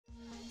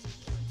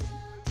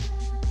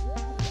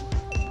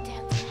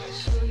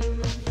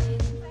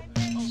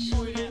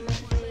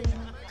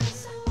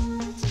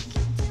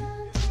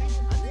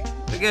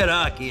Forget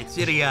hockey, it's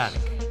idiotic.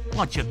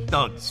 Bunch of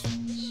thugs.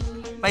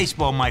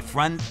 Baseball, my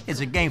friend, is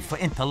a game for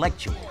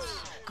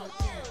intellectuals.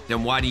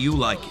 Then why do you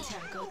like it?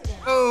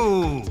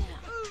 Oh,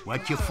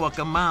 watch your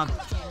fucking mouth.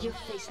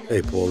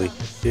 Hey, Paulie,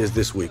 here's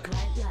this week.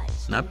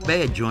 Not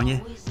bad,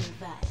 Junior.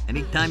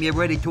 Anytime you're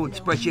ready to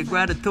express your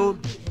gratitude,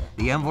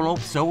 the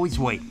envelope's always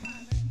waiting.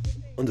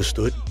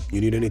 Understood. You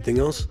need anything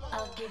else?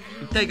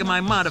 I'm taking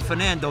my ma to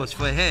Fernando's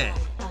for hair.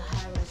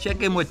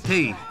 Check in with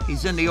T.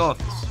 He's in the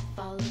office.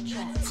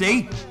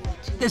 See?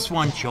 This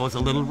one shows a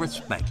little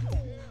respect.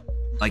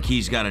 Like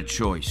he's got a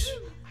choice.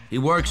 He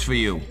works for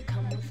you.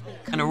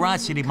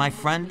 Generosity, my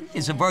friend,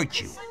 is a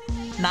virtue,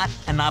 not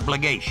an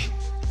obligation.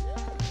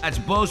 That's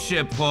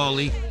bullshit,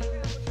 Paulie.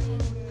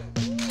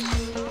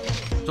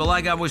 So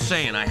like I was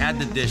saying, I had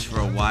the dish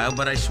for a while,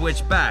 but I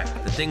switched back.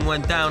 The thing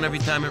went down every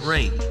time it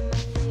rained.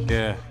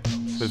 Yeah,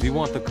 but if you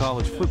want the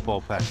college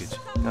football package,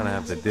 gotta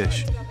have the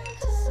dish.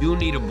 You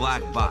need a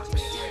black box.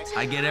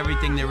 I get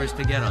everything there is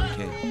to get on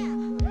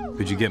cable.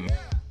 Could you get me?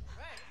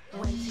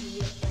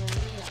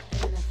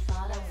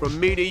 From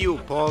me to you,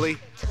 Paulie.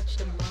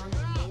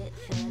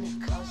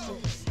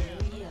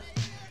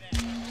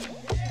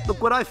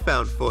 Look what I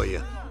found for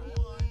you.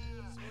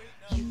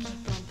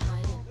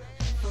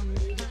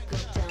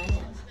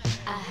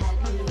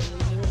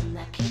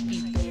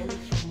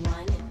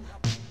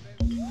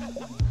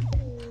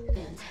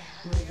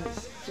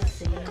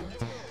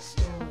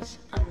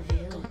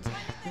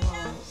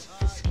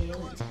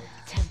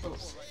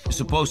 You're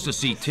supposed to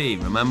see T,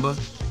 remember?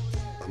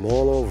 I'm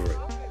all over it.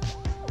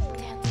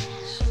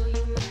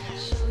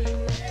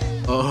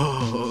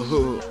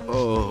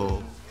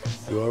 Oh.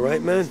 You all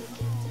right, man?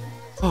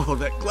 Oh,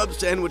 that club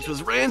sandwich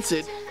was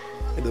rancid.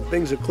 Hey, the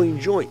Bing's a clean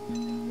joint.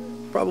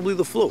 Probably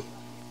the flu.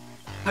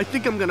 I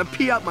think I'm gonna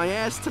pee out my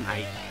ass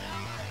tonight.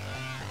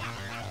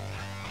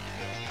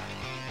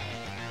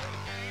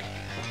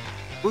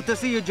 Good to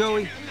see you,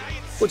 Joey.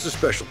 What's the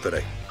special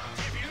today?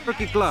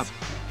 Turkey club.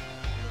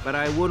 But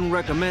I wouldn't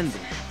recommend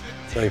it.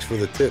 Thanks for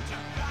the tip.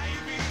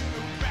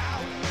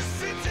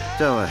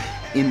 So,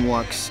 in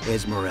walks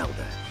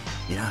Esmeralda.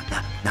 You know,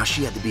 now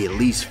she had to be at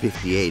least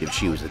 58 if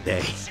she was a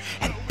day.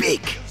 And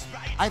big.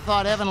 I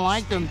thought Evan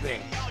liked them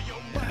big.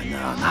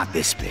 No, not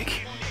this big.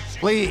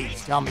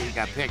 Please, tell me you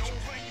got pictures.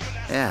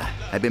 Yeah,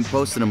 I've been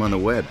posting them on the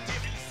web.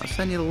 I'll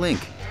send you the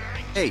link.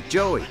 Hey,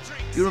 Joey,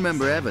 you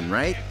remember Evan,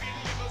 right?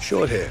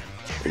 Short hair,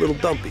 a little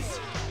dumpy.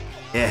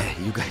 Yeah,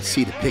 you guys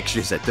see the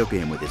pictures I took of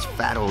him with his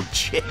fat old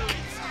chick.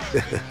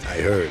 I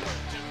heard.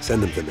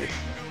 Send them to me.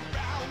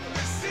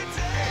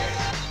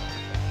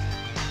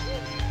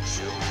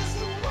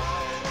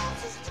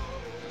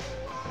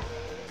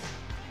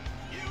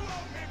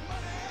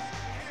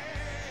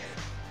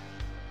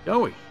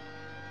 Joey,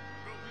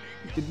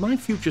 did my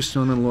future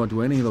son-in-law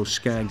do any of those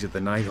skags at the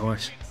Night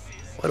Horse?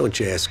 Why don't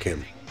you ask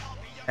him?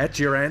 That's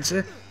your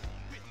answer?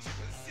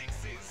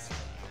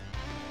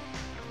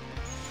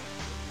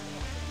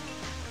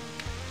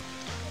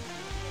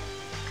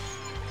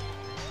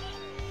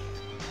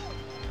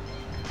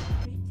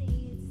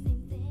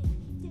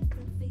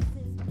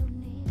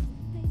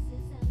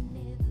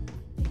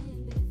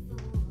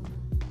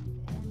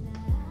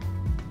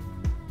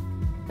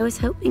 I was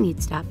hoping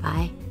you'd stop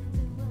by.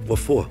 What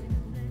for?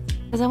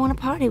 Because I want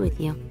to party with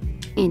you.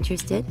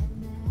 Interested?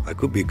 I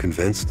could be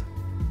convinced.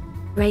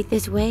 Right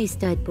this way,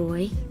 stud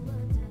boy.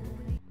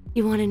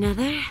 You want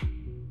another?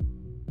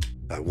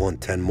 I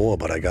want 10 more,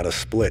 but I gotta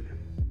split.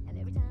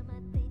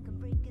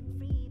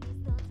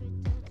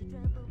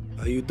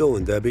 How you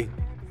doing, Debbie?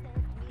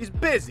 He's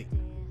busy.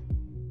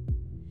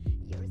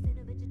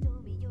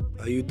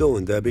 How you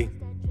doing, Debbie?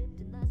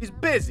 He's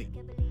busy.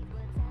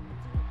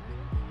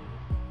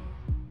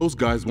 Those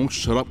guys won't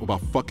shut up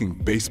about fucking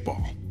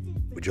baseball.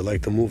 Would you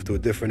like to move to a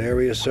different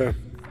area, sir?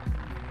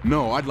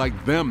 No, I'd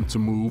like them to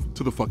move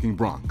to the fucking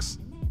Bronx.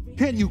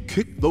 Can't you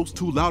kick those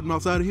two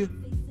loudmouths out of here?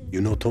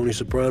 You know Tony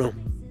Soprano?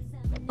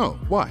 Oh,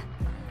 why?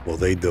 Well,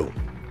 they do.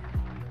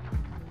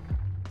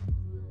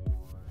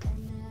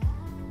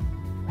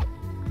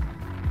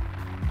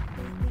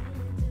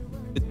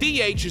 The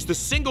DH is the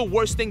single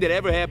worst thing that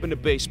ever happened to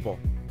baseball.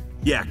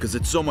 Yeah, because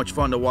it's so much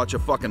fun to watch a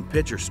fucking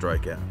pitcher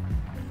strike out.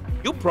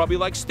 You'll probably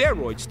like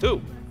steroids,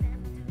 too.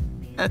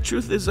 The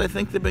truth is, I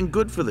think they've been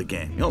good for the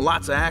game. You know,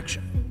 lots of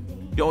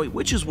action. Joey,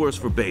 which is worse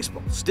for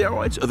baseball,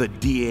 steroids or the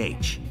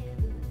DH?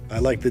 I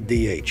like the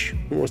DH.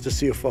 Who wants to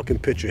see a fucking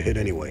pitcher hit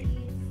anyway?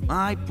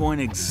 My point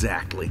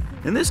exactly.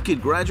 And this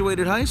kid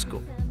graduated high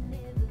school.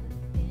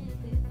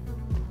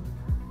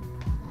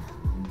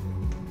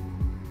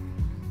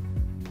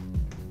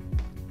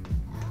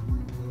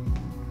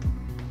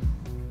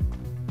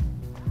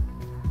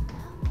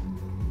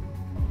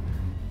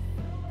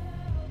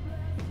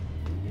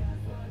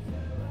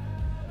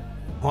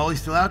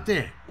 Paulie's still out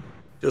there?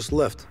 Just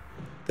left.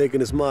 Taking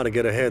his ma to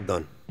get her hair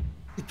done.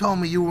 He told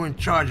me you were in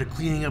charge of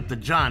cleaning up the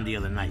John the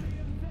other night.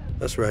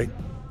 That's right.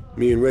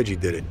 Me and Reggie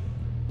did it.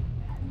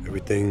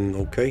 Everything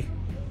okay?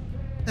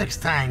 Next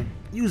time,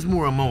 use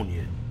more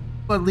ammonia.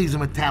 Blood leaves a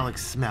metallic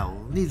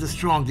smell. Needs a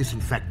strong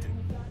disinfectant.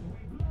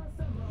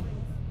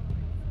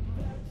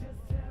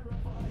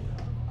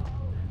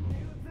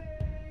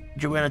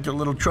 You ran into a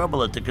little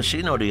trouble at the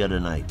casino the other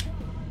night.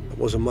 It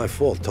wasn't my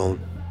fault, Tone.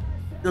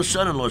 Your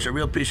son-in-law's a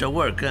real piece of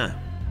work, huh?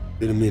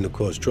 Didn't mean to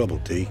cause trouble,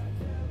 T.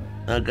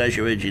 Guys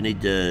your age, you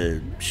need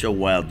to show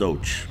wild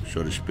oats,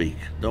 so to speak.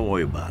 Don't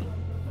worry about it.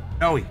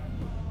 Joey,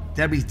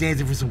 Debbie's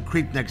dancing for some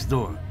creep next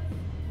door.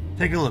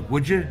 Take a look,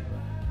 would you?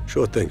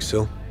 Sure thing,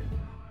 Sil.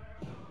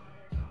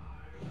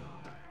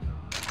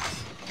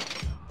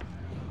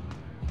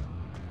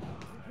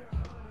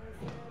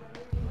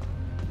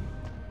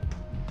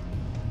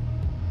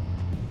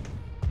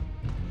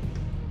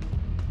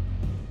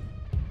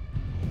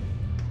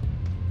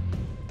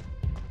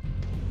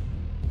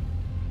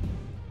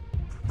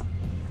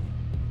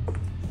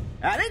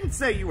 I didn't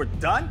say you were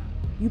done.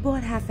 You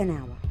bought half an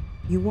hour.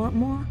 You want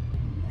more?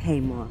 Pay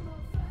more.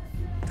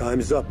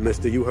 Time's up,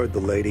 mister. You heard the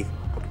lady.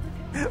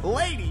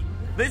 Lady?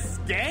 This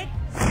skank?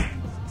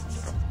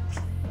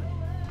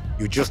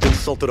 You just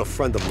insulted a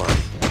friend of mine.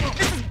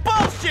 This is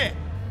bullshit!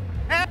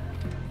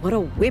 What a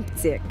wimp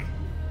dick.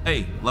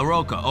 Hey, La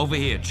Roca, over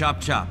here.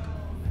 Chop, chop.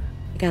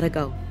 I gotta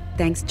go.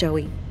 Thanks,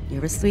 Joey.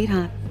 You're a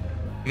sweetheart.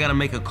 I gotta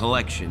make a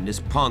collection.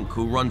 This punk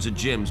who runs a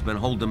gym's been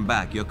holding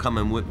back. You're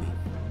coming with me.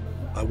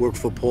 I work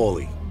for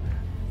Paulie.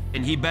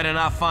 And he better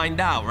not find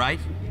out, right?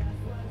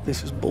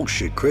 This is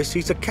bullshit, Chris.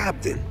 He's a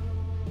captain.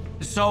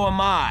 So am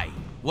I.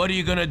 What are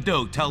you gonna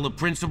do? Tell the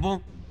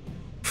principal?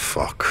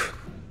 Fuck.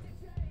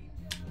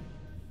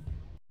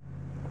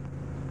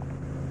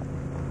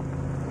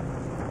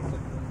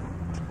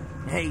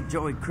 Hey,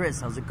 Joey, Chris,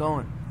 how's it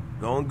going?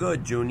 Going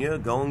good, Junior.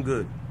 Going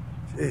good.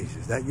 Jeez,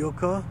 is that your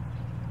car?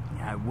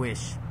 Yeah, I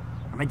wish.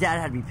 My dad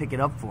had me pick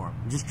it up for him.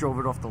 I just drove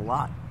it off the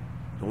lot.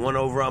 The one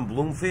over on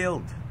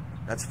Bloomfield?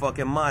 That's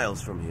fucking miles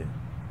from here.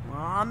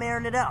 Well, I'm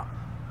airing it out.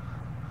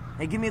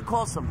 Hey, give me a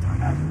call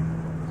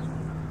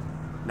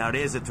sometime. Now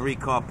there's a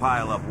 3-car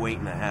pileup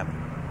waiting to happen.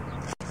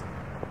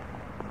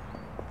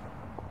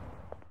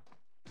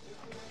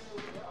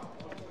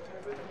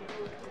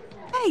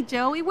 Hey,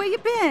 Joey, where you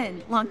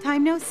been? Long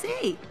time no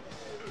see.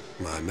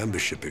 My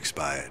membership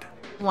expired.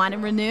 Want to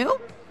renew?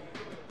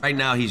 Right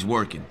now he's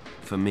working.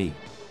 For me.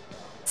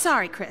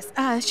 Sorry, Chris.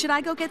 Should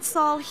I go get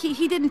Saul?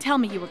 He didn't tell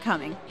me you were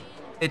coming.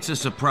 It's a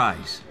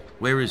surprise.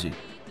 Where is he?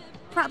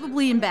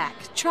 Probably in back.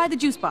 Try the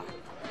juice bar.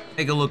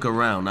 Take a look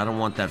around. I don't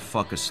want that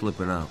fucker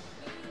slipping out.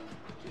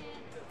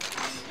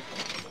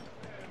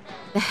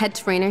 The head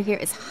trainer here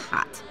is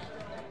hot.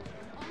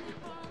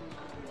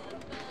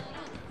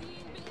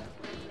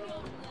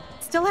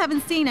 Still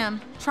haven't seen him.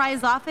 Try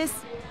his office.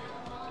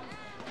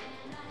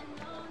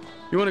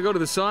 You want to go to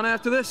the sauna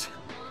after this?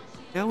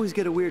 I always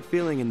get a weird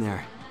feeling in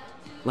there.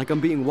 Like I'm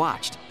being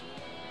watched.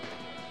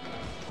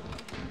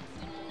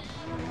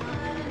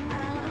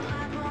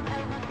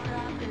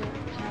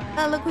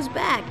 Oh, look who's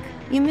back.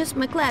 You missed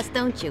my class,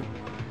 don't you?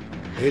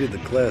 Hated the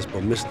class,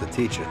 but missed the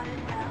teacher.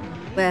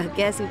 Well,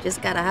 guess who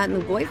just got a hot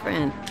new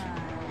boyfriend?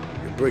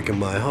 You're breaking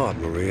my heart,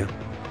 Maria.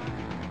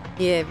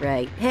 Yeah,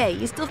 right. Hey,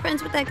 you still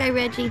friends with that guy,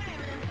 Reggie?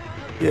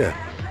 Yeah.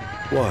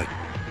 Why?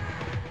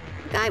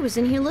 The guy was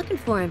in here looking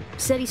for him.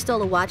 Said he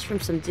stole a watch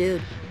from some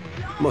dude.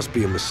 Must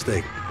be a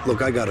mistake.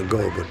 Look, I gotta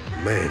go, but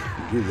man,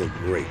 you look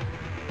great.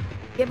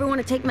 If you ever want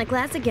to take my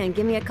class again,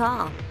 give me a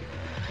call.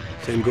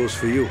 Same goes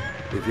for you,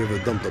 if you ever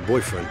dumped a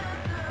boyfriend.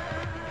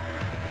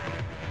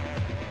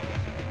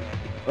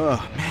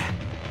 Oh, man.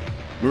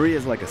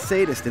 Maria's like a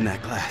sadist in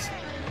that class.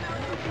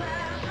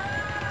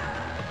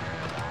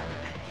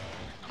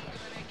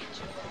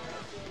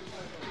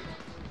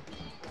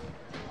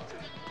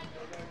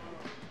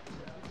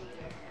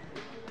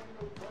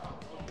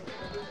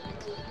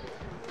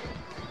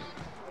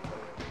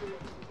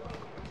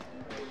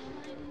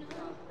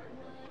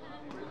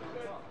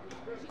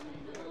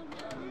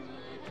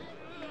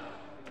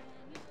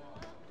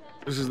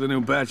 This is the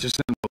new batch of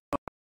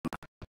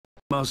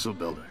muscle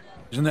builder.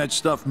 Isn't that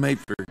stuff made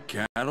for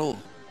cattle?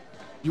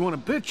 You want a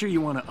bitch or you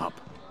want to up?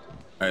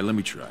 All right, let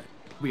me try.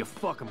 Be a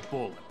fucking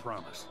bull, I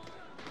promise.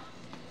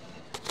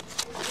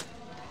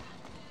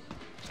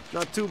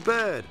 Not too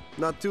bad.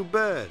 Not too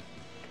bad.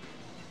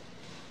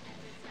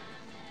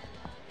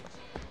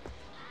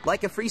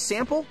 Like a free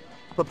sample?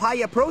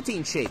 Papaya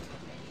protein shake.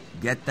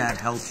 Get that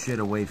health shit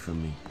away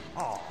from me.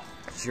 Oh,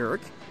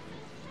 jerk.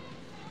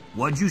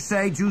 What'd you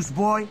say, Juice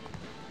Boy?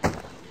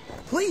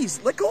 Please,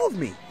 let go of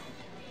me.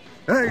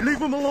 Hey, leave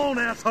him alone,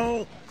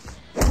 asshole!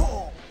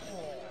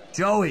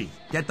 Joey,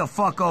 get the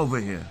fuck over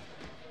here.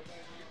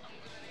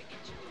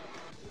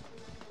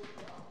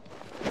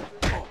 We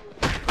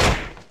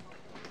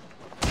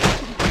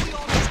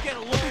all just get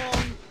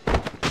along.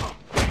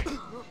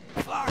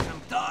 Fuck,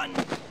 I'm done.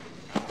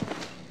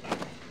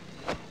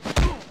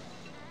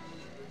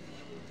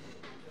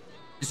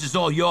 This is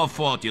all your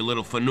fault, you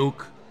little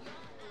fanook.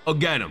 Go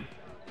get him.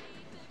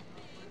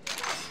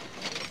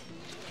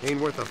 Ain't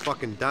worth a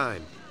fucking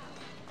dime.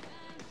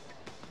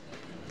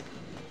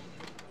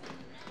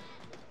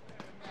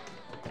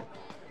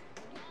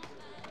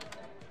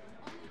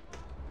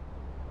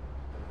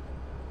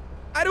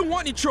 I don't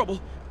want any trouble.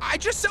 I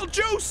just sell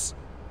juice.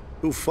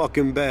 Too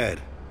fucking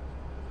bad.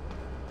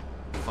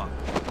 Fuck.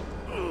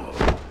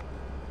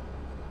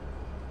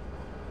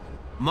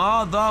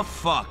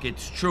 Motherfuck,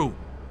 it's true.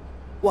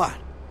 What?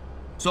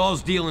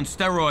 Saul's dealing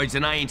steroids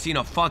and I ain't seen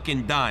a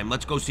fucking dime.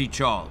 Let's go see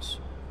Charles.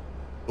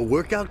 A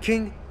workout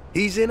king?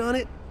 He's in on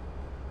it?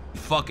 He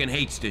fucking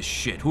hates this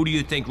shit. Who do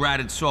you think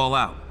ratted Saul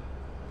out?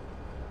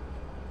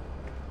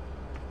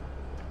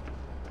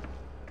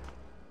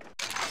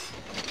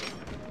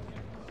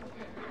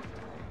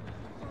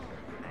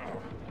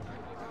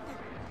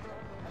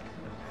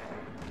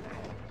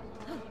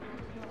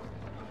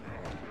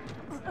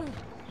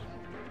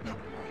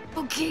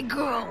 Okay,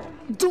 girl,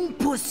 don't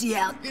pussy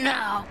out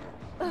now.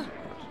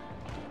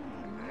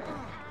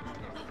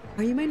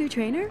 Are you my new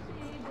trainer?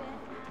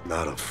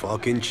 Not a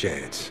fucking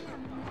chance.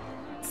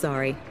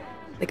 Sorry.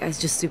 The guy's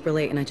just super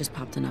late and I just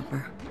popped an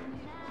upper.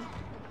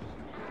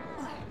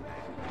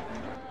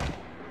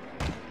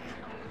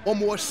 One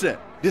more set.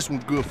 This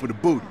one's good for the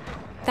booty.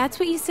 That's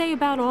what you say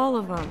about all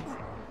of them.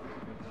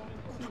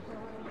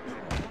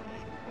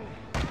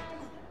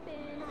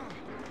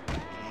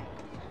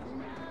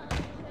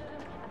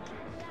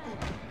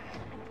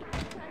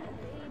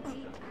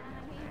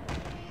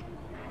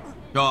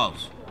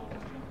 Charles.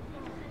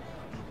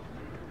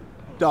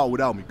 Dog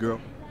without me,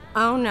 girl.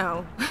 Oh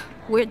no,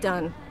 we're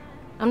done.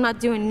 I'm not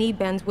doing knee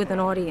bends with an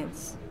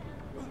audience.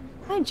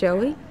 Hi,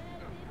 Joey.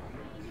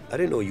 I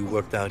didn't know you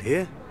worked out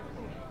here.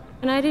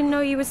 And I didn't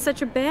know you was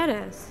such a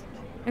badass.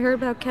 I heard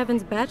about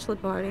Kevin's bachelor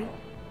party.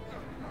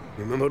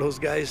 Remember those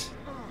guys?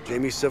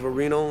 Jamie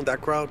Severino, that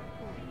crowd?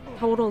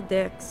 Total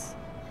dicks.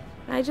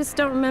 I just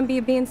don't remember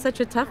you being such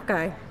a tough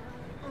guy.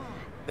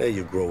 Hey,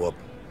 you grow up.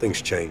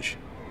 Things change.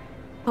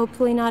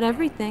 Hopefully not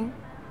everything.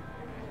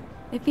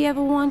 If you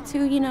ever want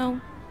to, you know,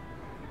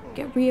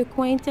 get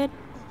reacquainted,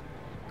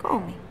 call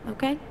me,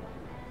 okay?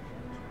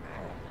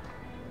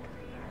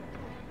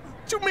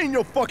 What you mean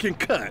you're fucking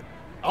cut?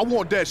 I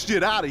want that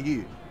shit out of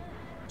here.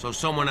 So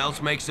someone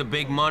else makes the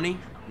big money?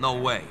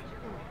 No way.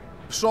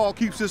 If Saul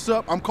keeps this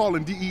up, I'm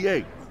calling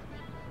DEA.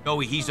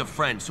 Joey, he's a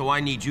friend, so I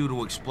need you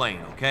to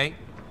explain, okay?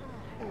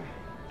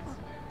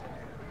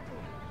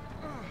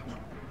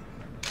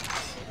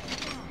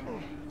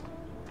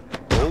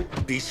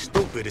 Don't be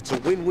stupid. It's a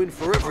win-win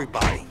for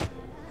everybody.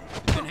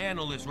 You can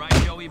handle this, right,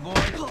 Joey boy?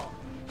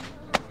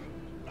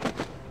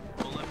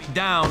 Don't let me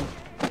down.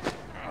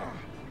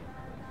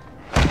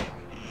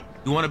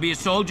 You want to be a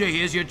soldier?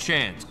 Here's your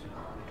chance.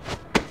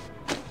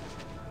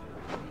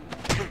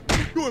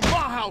 You in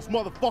my house,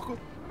 motherfucker.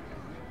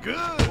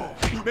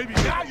 Good. Maybe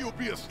now you'll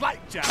be a slight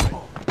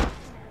challenge.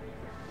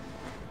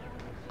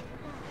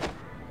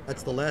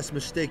 That's the last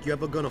mistake you're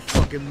ever gonna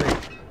fucking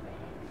make.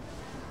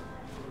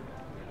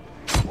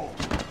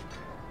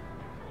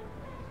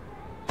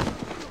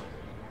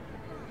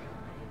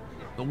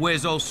 So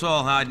where's old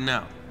Saul hiding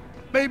out?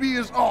 Maybe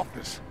his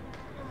office.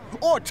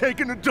 Or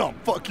taking a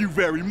dump, fuck you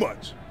very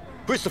much.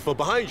 Christopher,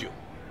 behind you.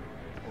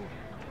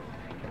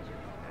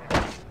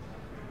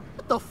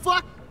 What the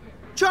fuck?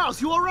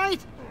 Charles, you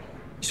alright?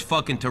 He's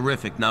fucking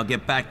terrific. Now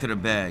get back to the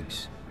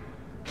bags.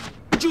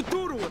 What'd you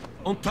do to him?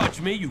 Don't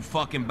touch me, you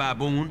fucking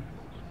baboon.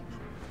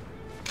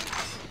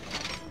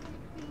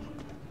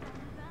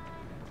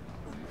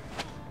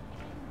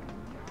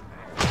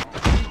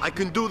 I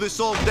can do this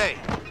all day.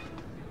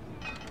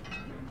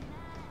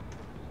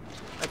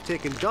 I've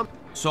taken dump.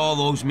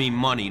 Saul owes me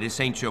money. This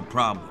ain't your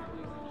problem.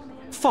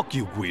 Fuck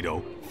you,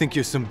 Guido. Think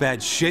you're some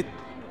bad shit?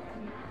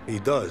 He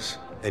does,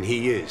 and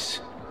he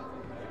is.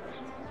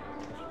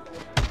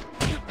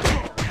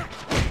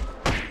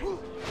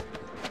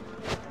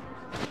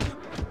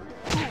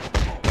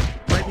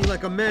 Fight me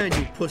like a man,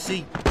 you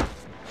pussy.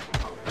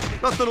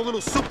 Nothing a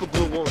little super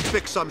glue won't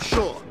fix, I'm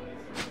sure.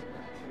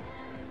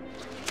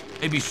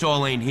 Maybe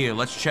Saul ain't here.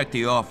 Let's check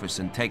the office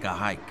and take a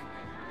hike.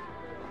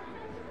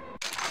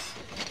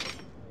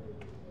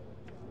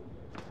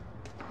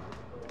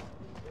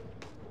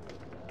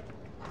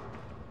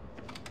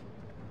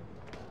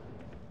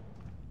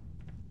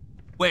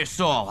 Where's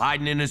Saul?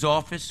 Hiding in his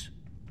office?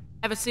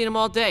 Haven't seen him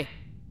all day.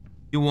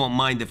 You won't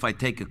mind if I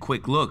take a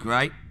quick look,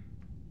 right?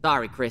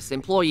 Sorry, Chris.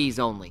 Employees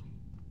only.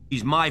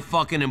 He's my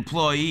fucking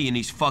employee and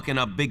he's fucking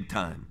up big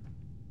time.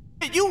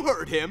 Hey, you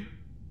heard him.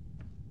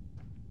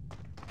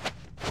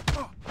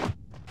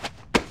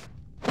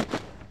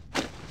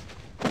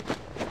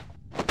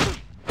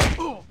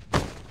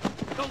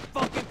 Don't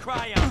fucking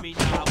cry at me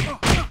now.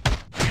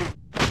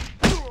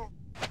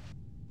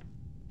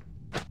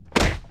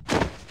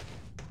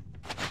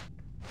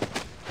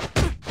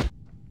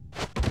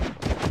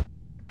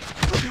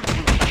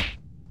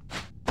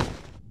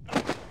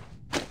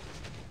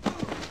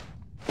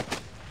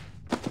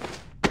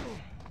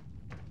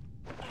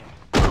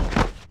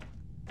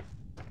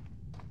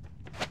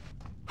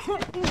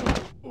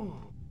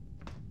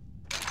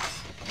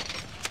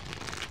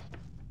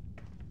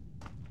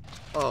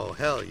 Oh,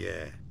 hell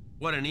yeah.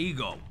 What an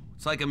ego.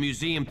 It's like a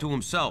museum to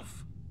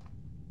himself.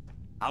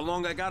 How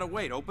long I gotta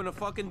wait? Open the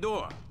fucking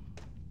door.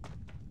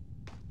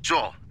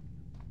 Saul,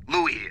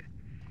 Louis here.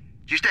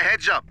 Just a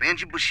heads up,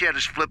 Angie Bouchette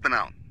is flipping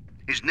out.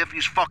 His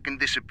nephew's fucking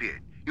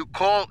disappeared. You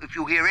call if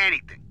you hear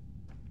anything.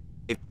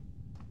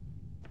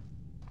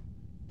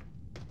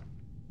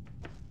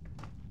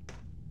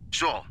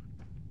 Saul.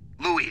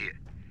 Louis here.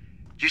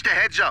 Just a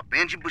heads up,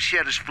 Angie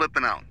Buschetta's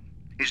flipping out.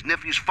 His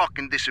nephew's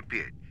fucking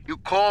disappeared. You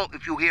call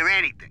if you hear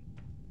anything.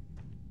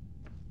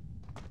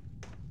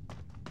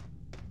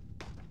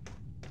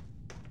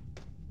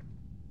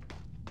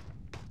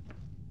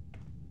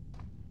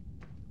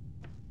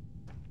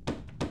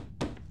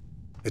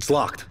 It's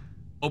locked.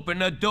 Open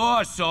the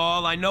door,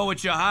 Saul. I know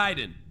what you're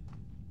hiding.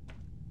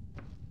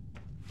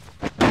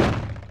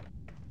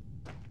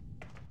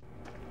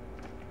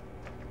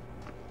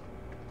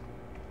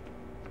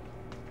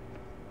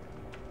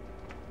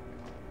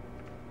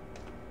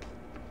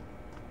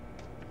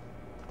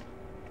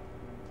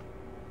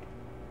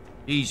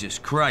 Jesus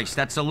Christ,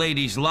 that's a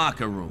lady's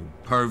locker room,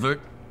 pervert.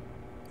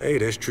 Hey,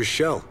 there's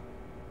Trishelle.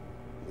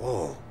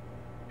 Whoa,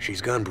 she's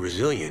gone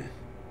Brazilian.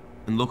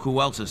 And look who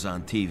else is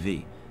on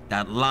TV.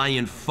 That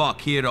lying fuck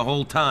here the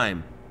whole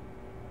time.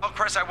 Oh,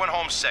 Chris, I went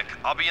home sick.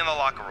 I'll be in the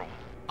locker room.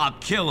 I'll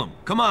kill him.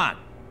 Come on.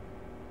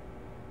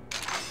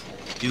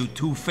 You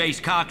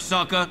two-faced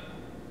cocksucker.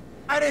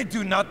 I didn't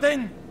do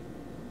nothing.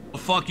 The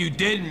fuck you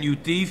didn't, you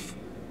thief.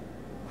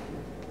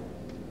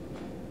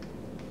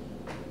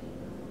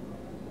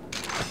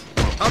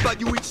 How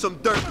about you eat some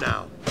dirt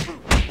now?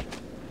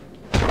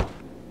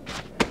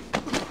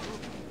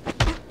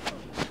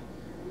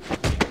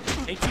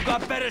 Ain't you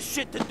got better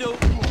shit to do?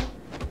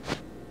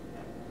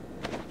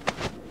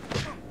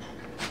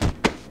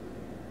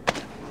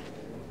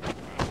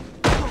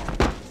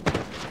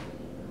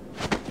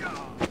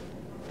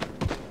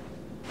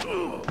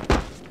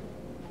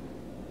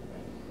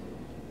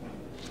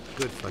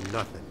 Good for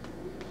nothing.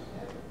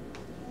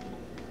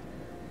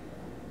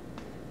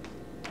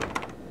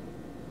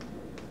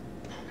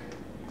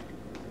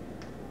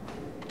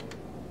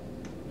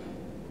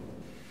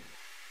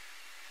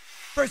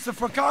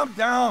 Christopher, calm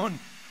down.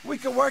 We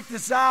can work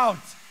this out.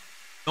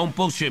 Don't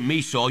bullshit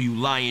me, Saul, you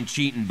lying,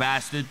 cheating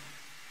bastard.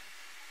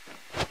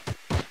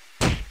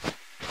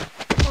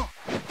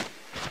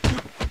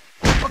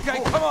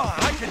 Okay, come on,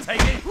 I can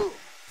take it.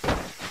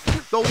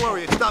 Don't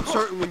worry, it stops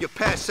hurting when you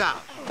pass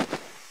out.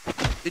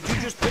 Did you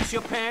just piss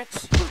your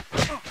pants?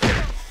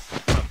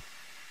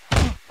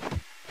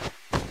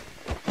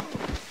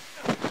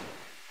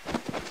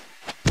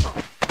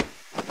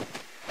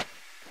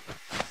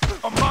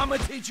 Oh, Mama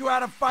teach you how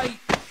to fight.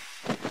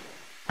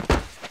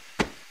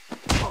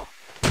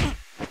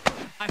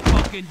 I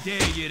fucking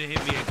dare you to hit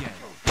me again.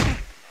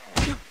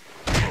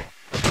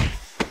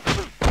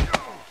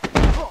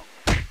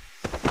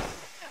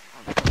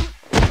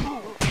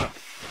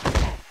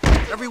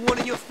 Everyone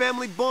in your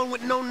family born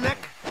with no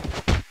neck?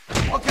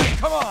 Okay,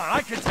 come on,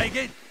 I can take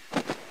it.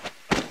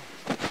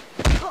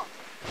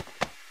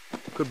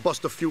 Could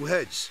bust a few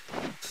heads.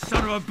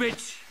 Son of a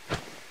bitch.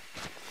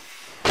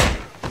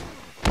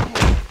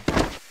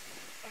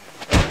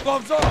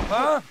 Gloves off,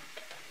 huh?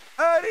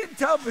 I didn't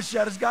tell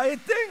Buschetta's guy a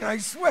thing, I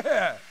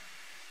swear.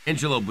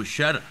 Angelo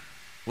Buschetta.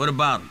 What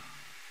about him?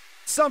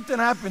 Something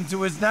happened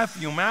to his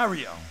nephew,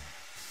 Mario.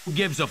 Who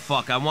gives a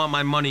fuck? I want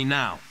my money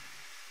now.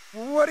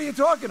 What are you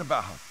talking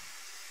about?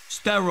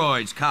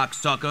 Steroids,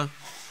 cocksucker.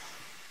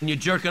 When you're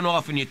jerking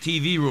off in your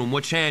TV room,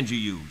 which hand you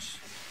use?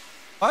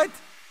 What?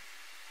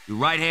 You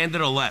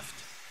right-handed or left?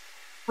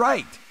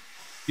 Right.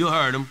 You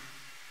heard him.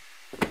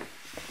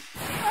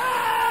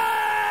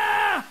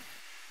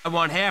 I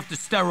want half the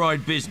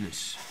steroid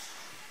business.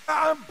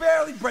 I'm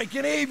barely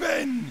breaking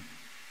even.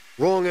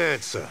 Wrong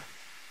answer.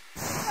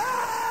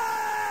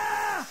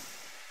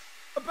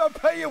 I'll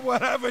pay you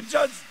whatever,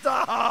 just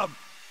stop.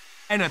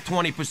 And a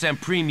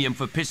 20% premium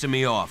for pissing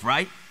me off,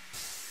 right?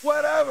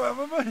 Whatever,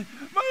 my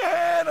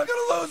hand, I'm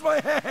gonna lose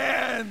my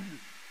hand.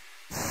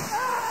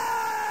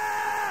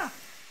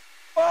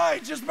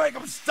 Fine, just make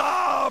him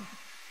stop.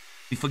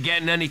 You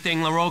forgetting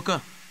anything,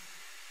 LaRocca?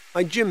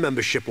 My gym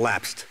membership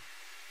lapsed.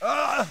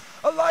 A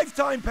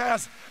lifetime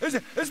pass,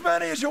 as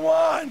many as you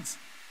want.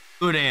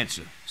 Good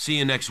answer. See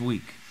you next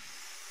week.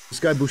 This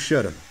guy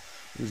Buschetta,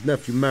 his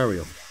nephew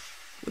Mario.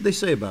 What'd they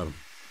say about him?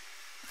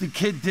 The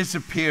kid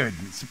disappeared.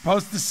 He's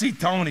supposed to see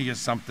Tony or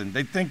something.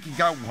 They think he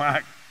got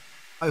whacked.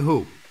 By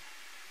who?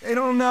 They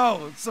don't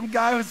know. Some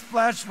guy was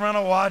flashing around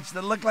a watch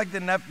that looked like the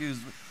nephew's.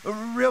 A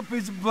real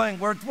piece of bling,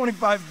 worth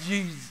 25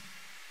 G's.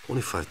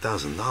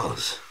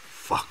 $25,000?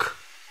 Fuck.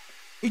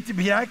 Hate to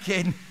be that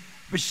kid.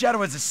 Buschetta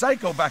was a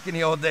psycho back in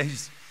the old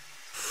days.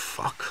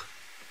 Fuck.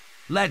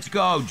 Let's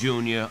go,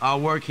 Junior. Our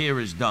work here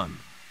is done.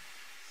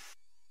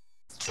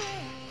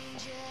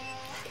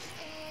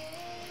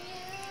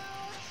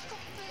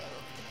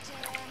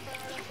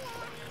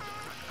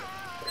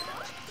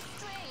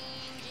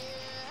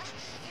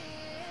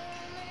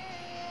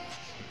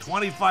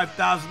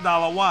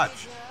 $25,000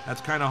 watch.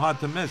 That's kind of hard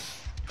to miss.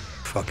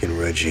 Fucking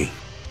Reggie.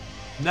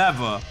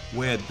 Never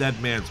wear a dead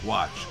man's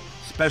watch,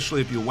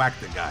 especially if you whack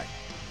the guy.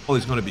 Oh,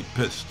 he's gonna be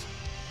pissed.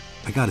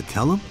 I gotta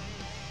tell him?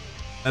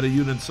 Better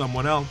you than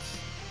someone else.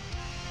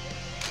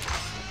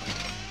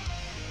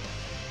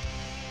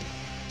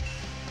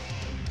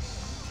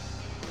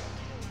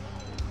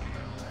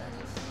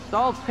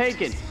 Stall's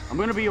taken. I'm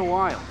gonna be a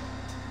while.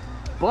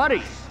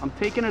 Buddy, I'm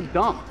taking a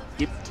dump.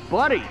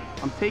 Buddy,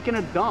 I'm taking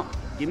a dump.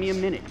 Give me a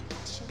minute.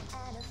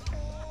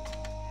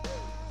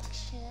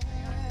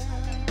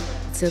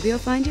 Silvio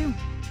find you?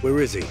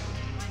 Where is he?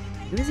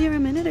 He was here a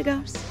minute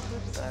ago.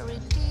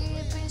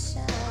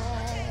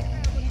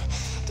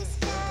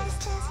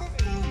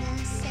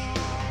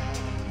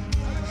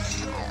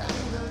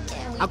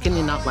 How can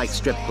you not like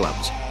strip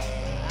clubs?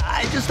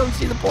 I just don't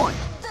see the point.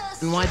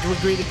 And why'd you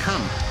agree to come?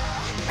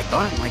 I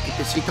thought I might get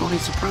to see Tony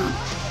Soprano.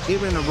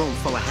 You're in a room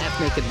full of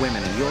half-naked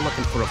women and you're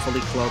looking for a fully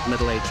clothed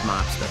middle-aged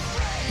mobster.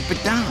 Keep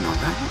it down, all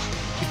right?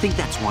 You think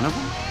that's one of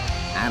them?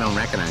 I don't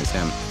recognize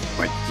him.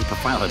 What, keep a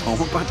file at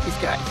home about these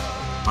guys?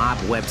 Mob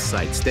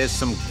websites, there's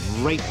some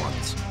great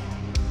ones.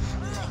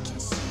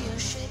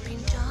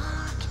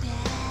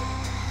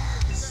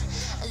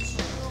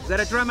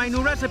 Gotta try my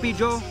new recipe,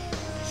 Joe.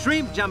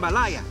 Shrimp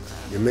jambalaya.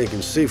 You're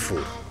making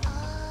seafood.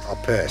 I'll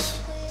pass.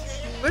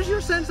 Where's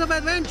your sense of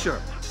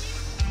adventure?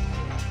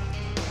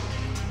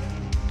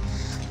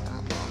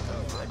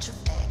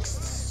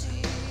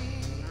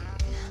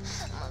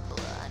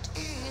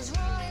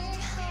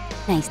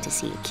 Nice to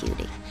see you,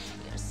 cutie.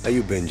 How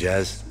you been,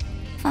 Jazz?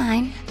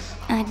 Fine.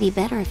 I'd be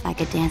better if I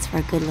could dance for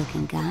a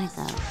good-looking guy,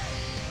 though.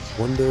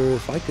 Wonder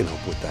if I can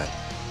help with that.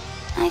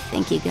 I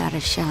think you got a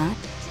shot.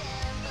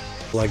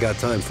 Well, I got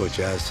time for it,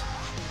 Jazz.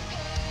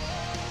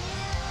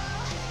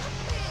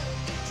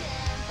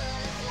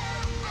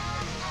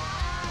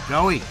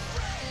 Joey,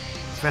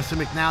 Professor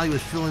McNally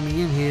was filling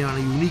me in here on a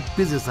unique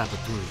business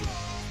opportunity.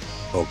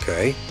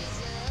 Okay.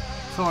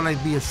 Thought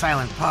I'd be a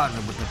silent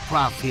partner, but the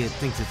prof here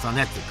thinks it's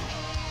unethical.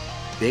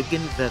 Big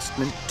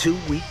investment 2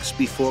 weeks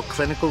before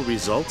clinical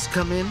results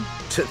come in?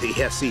 To the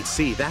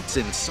SEC, that's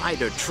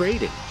insider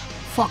trading.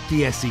 Fuck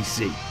the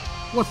SEC.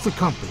 What's the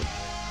company?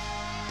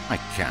 I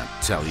can't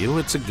tell you.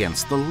 It's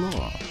against the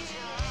law.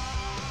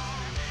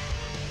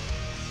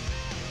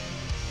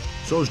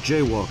 So's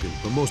jaywalking,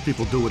 but most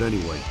people do it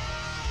anyway.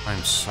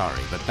 I'm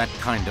sorry, but that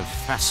kind of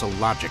facile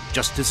logic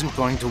just isn't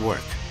going to work.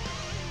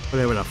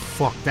 Whatever the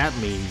fuck that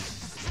means.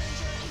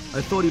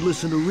 I thought he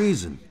listened to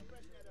reason.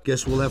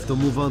 Guess we'll have to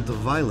move on to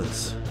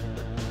violence.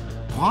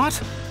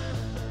 What?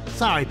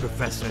 Sorry,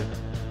 Professor.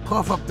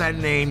 Cough up that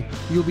name,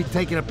 you'll be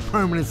taking a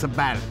permanent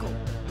sabbatical.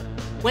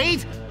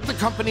 Wait! The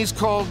company's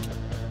called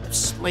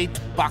Slate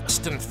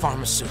Boxton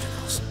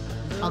Pharmaceuticals.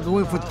 I'll go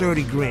in for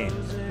 30 grand.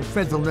 The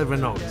feds will never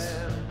notice.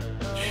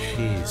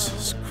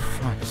 Jesus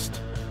Christ.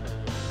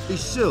 Hey,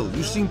 Sil,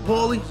 you seen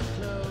Paulie?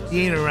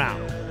 He ain't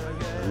around.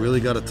 I really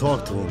gotta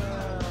talk to him.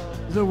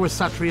 He's over at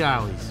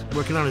Satriali's,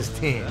 working on his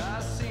tan.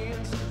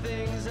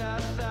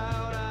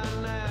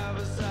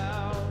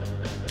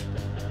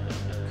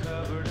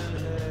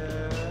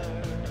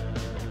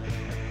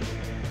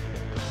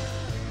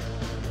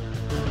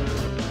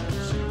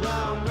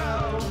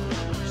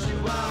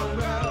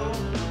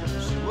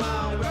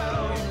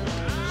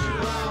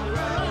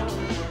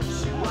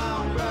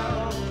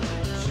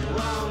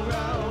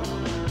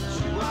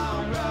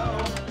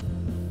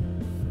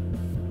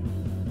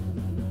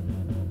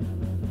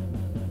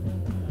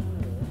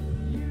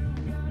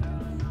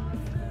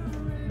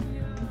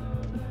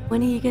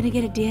 When are you gonna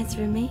get a dance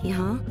for me,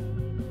 huh?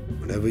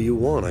 Whenever you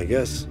want, I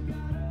guess.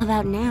 How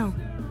about now?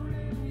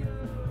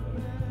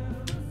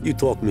 You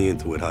talked me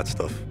into it, hot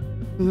stuff.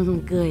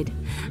 Good.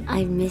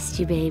 I've missed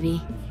you,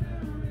 baby.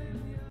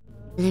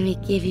 Let me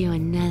give you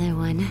another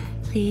one.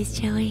 Please,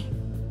 Joey?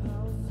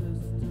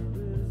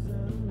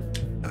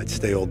 I'd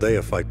stay all day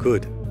if I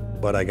could,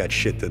 but I got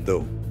shit to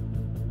do.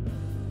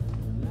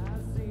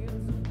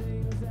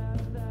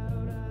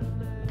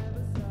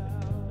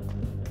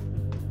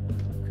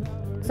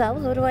 So,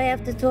 who do I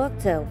have to talk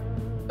to?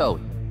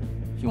 Joey.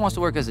 She wants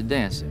to work as a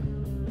dancer.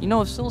 You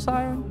know if Sil's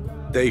hiring?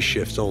 Day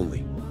shifts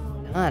only.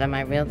 God, am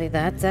I really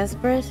that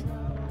desperate?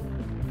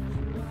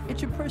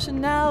 It's your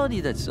personality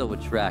that's so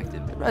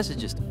attractive. The rest is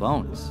just a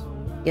bonus.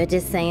 You're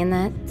just saying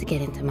that to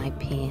get into my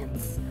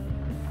pants.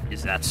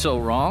 Is that so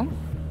wrong?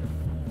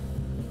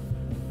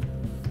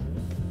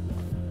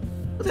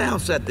 Who the hell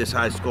set this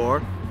high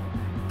score?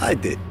 I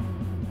did.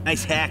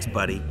 Nice hacks,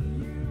 buddy.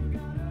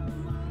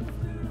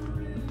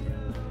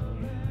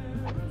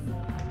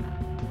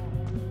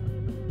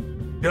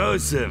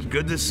 Joseph,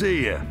 good to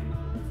see you.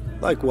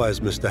 Likewise,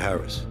 Mr.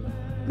 Harris.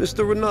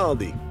 Mr.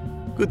 Rinaldi,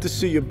 good to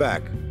see you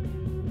back.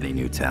 Any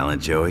new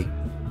talent, Joey?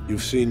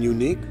 You've seen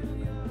Unique?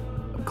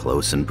 Up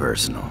close and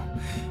personal.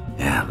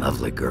 Yeah,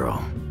 lovely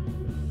girl.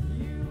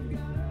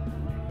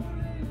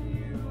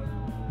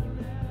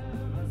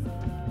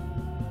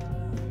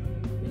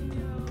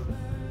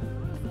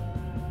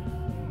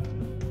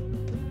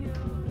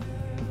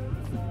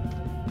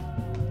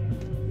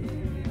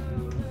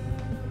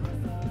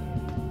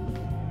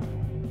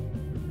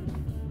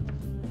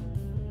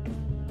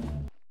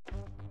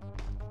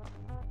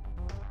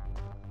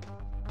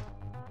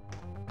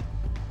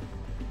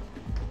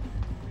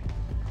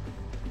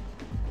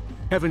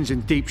 Heaven's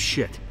in deep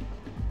shit.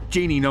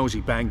 Jeannie knows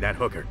he banged that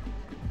hooker.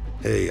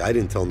 Hey, I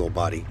didn't tell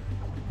nobody.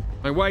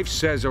 My wife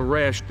says a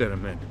rash did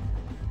him in.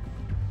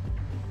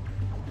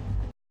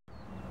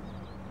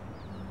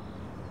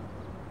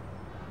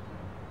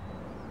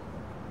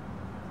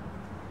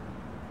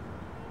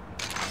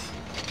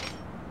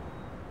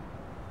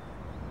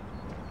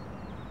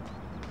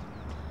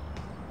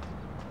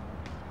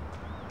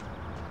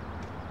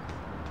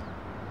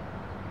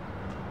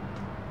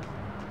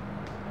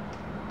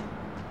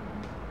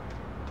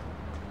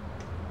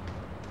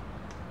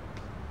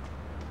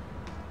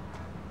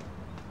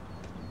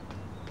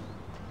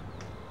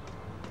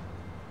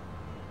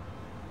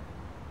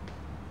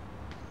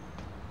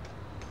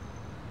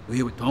 You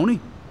here with Tony?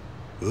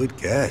 Good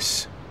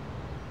guess.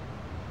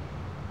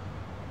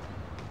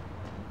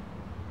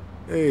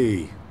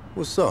 Hey,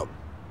 what's up?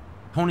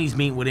 Tony's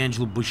meeting with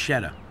Angelo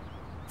Buscetta.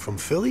 From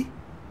Philly?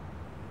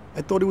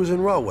 I thought he was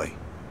in Rahway.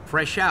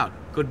 Fresh out.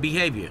 Good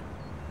behavior.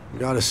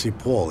 Gotta see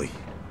Paulie.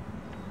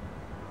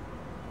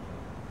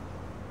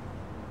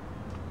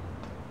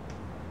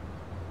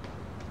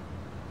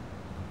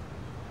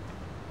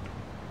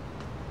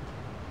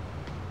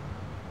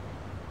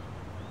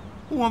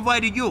 Who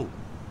invited you?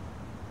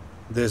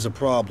 There's a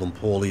problem,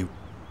 Paulie.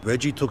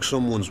 Reggie took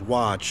someone's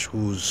watch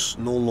who's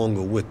no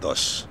longer with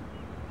us.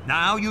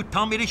 Now you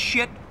tell me this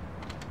shit?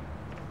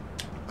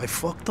 I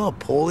fucked up,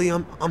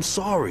 Paulie. I'm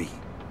sorry.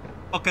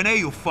 Fucking A,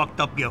 you fucked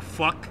up, you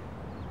fuck.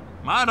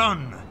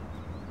 Madon.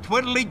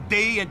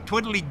 Twiddly-dee and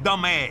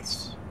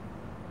twiddly-dumbass.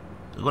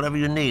 Whatever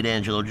you need,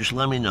 Angelo, just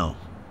let me know.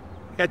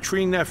 I got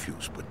 3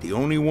 nephews, but the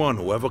only one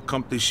who ever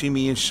come to see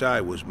me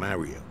inside was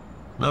Mario.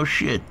 No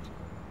shit.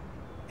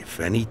 If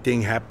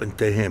anything happened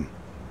to him...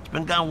 He's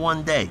been gone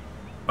 1 day.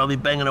 Probably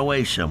banging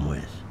away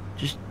somewhere.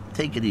 Just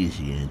take it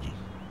easy, Angie.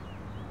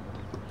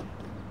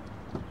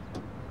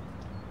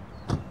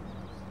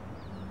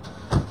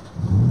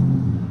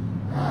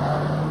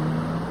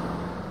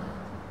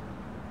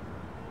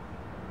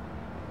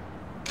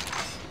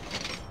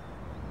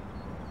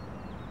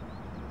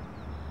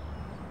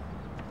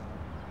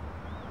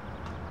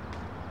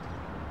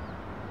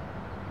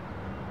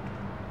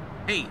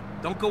 Hey,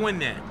 don't go in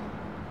there.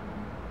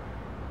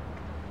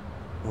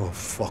 Oh,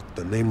 fuck,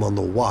 the name on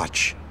the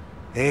watch.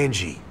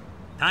 Angie.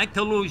 Time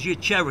to lose your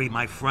cherry,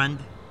 my friend.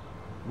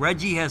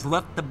 Reggie has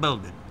left the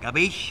building,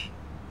 capiche?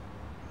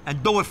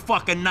 And do it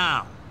fucking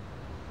now.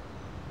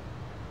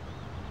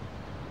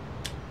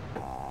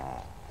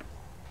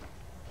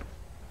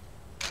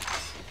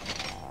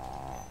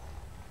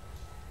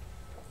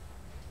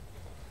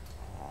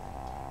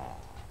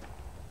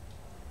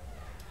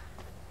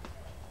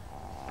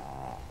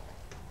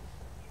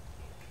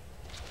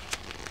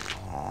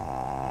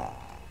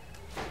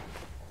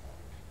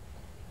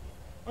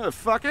 Where the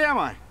fuck am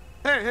I?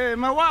 Hey,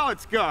 my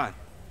wallet's gone.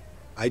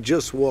 I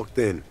just walked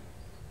in.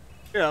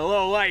 You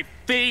low-life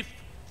thief.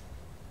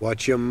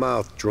 Watch your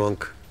mouth,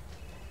 drunk.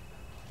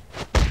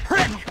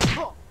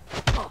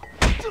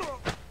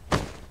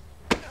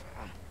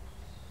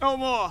 No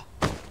more.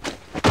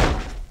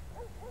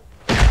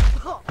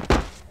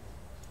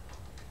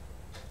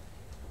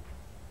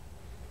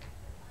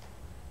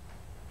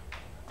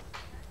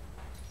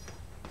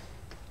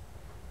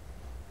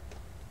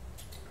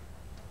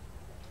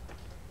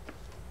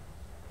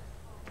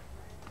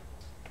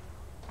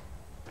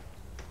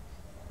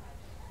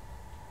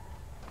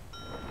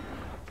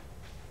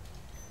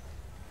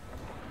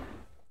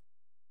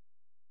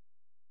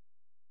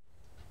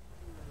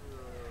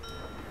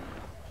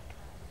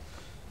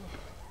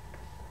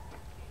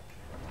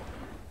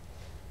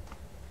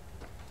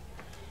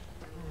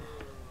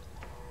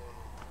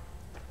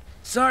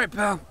 Sorry,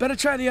 pal. Better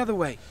try the other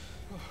way.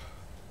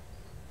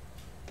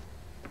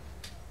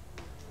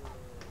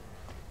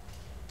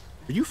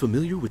 Are you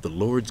familiar with the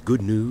Lord's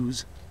good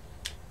news?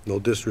 No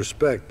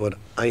disrespect, but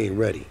I ain't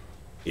ready.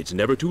 It's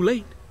never too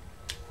late.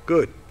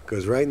 Good,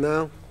 because right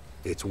now,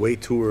 it's way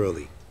too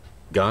early.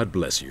 God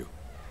bless you.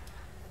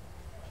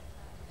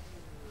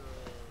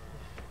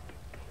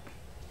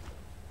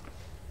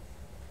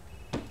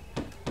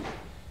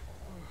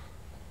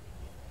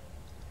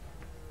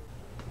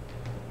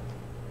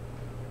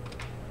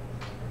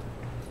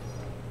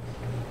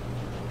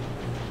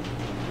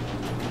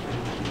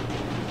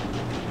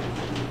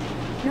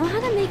 Know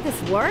how to make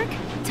this work?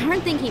 Darn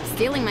thing keeps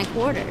stealing my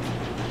quarters.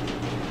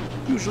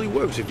 Usually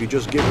works if you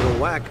just give it a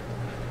whack.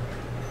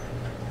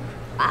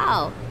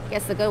 Wow,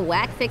 guess a good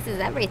whack fixes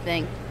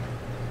everything.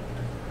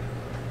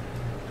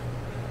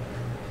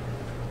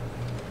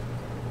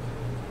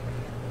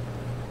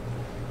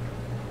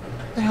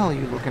 What the hell are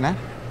you looking at?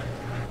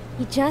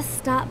 He just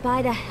stopped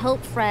by to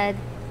help Fred.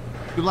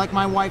 You like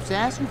my wife's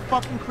ass, you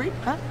fucking creep,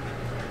 huh?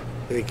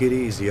 Take it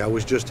easy, I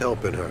was just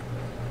helping her.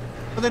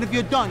 Well, then if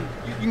you're done,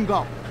 you can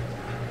go.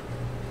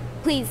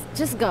 Please,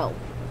 just go.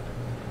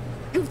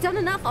 You've done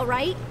enough, all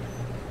right?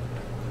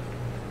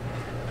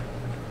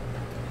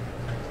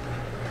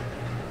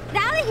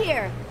 Get out of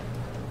here!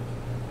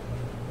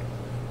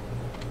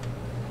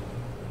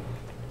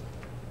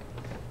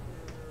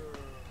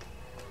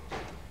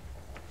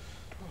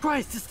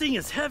 Christ, this thing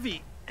is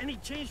heavy. Any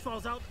change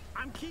falls out,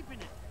 I'm keeping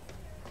it.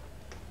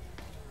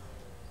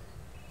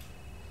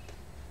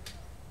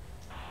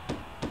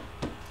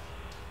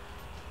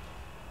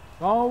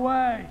 Go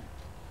away.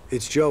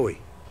 It's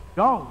Joey.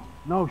 Go?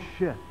 No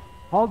shit.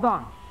 Hold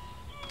on.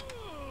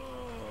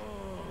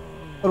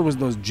 Thought it was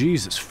those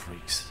Jesus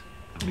freaks.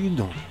 What are you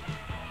doing?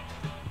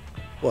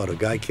 What, a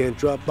guy can't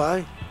drop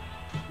by?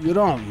 You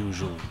don't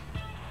usually.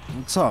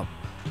 What's up?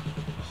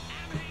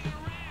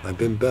 I've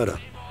been better.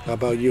 How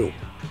about you?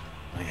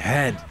 My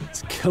head,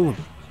 it's killing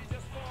me.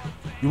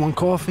 You want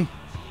coffee?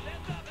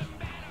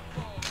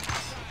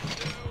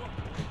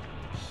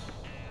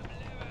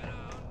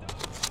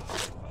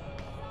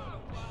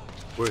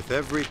 Worth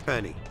every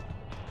penny.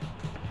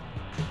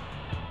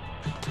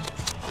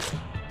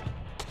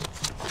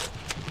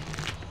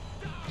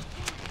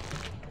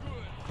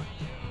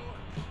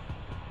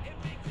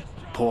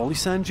 Paulie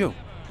send you?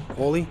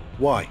 Paulie?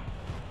 Why?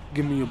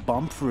 Give me a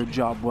bump for a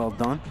job well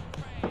done?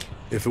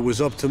 If it was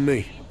up to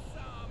me,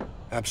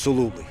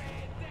 absolutely.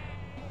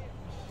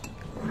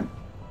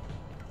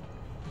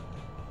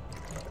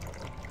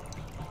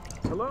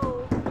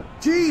 Hello?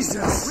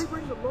 Jesus! We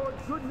bring the Lord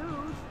good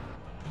news.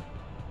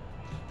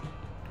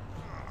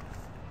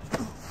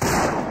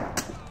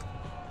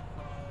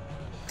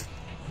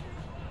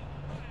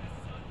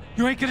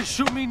 You ain't gonna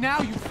shoot me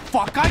now, you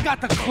fuck! I got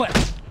the clip!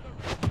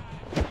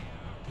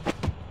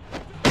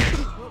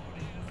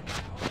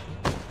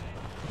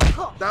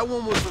 That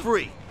one was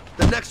free.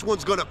 The next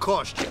one's gonna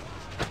cost you.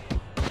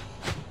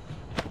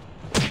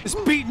 This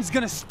beating's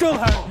gonna still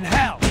hurt in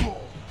hell!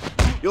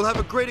 You'll have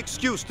a great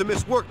excuse to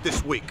miss work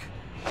this week.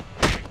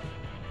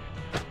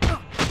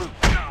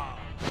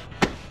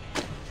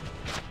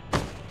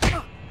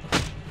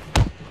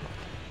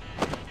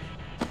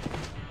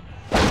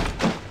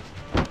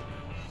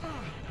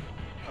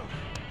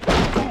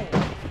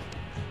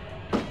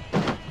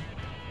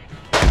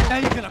 Now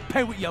you're gonna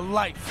pay with your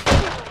life!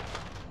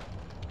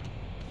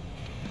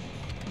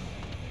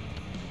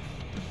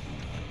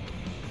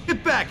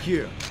 Get back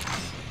here!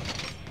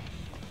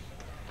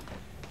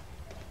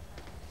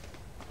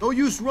 No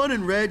use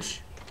running, Reg.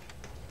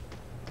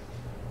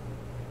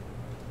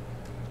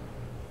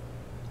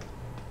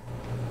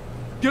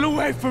 Get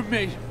away from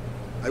me!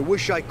 I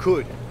wish I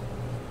could.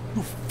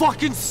 You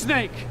fucking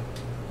snake!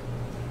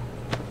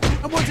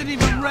 I wasn't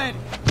even ready!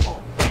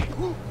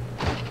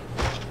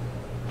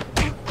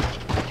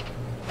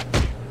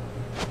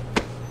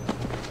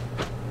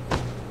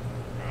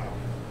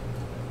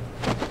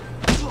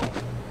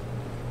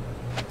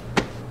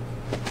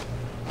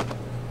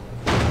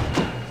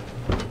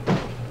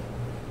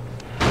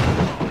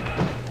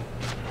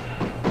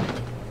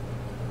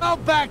 Go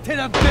back to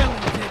the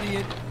village,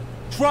 idiot!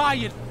 Try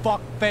it,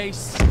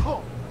 fuckface!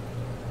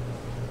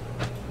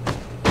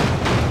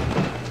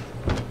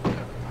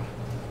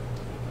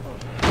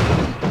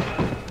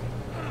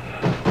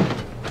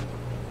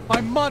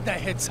 My mother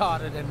hits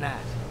harder than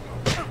that.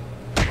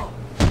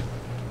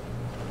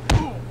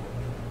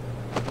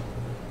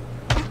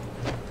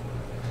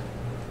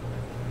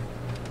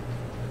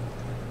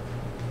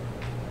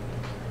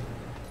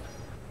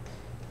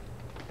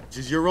 This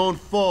is your own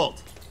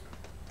fault.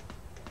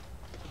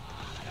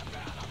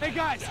 Hey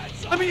guys,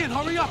 let me in,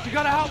 hurry up, you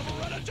gotta help me.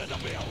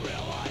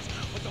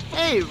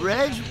 Hey,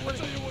 Reg.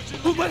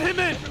 Who let him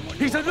in?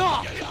 He's a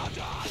knock.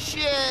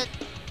 Shit.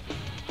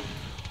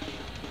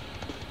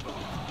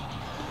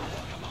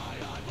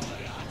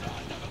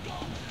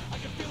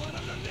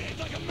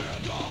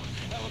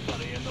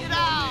 Get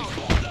out!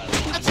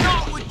 That's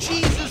not what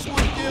Jesus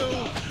would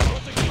do!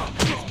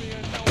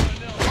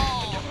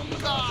 Oh,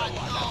 God,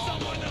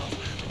 no.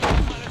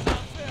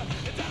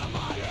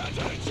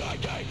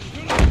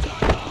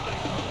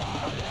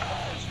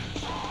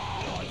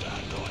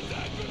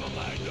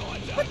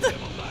 What the?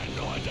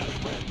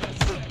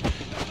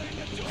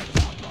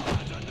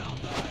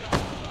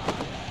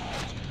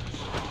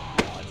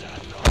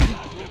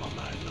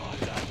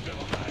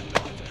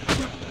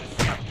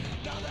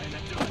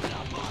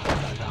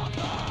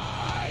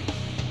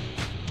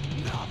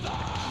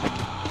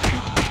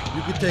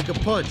 You can take a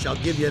punch, I'll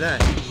give you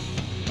that.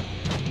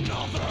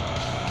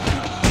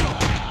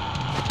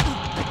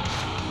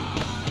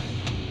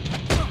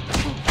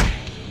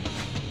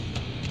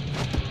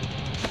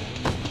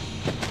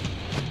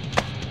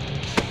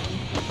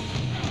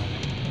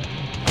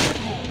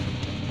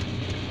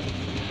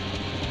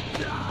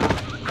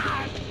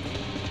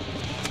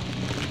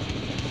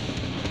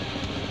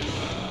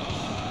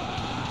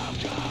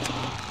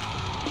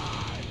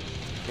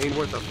 Ain't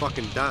worth a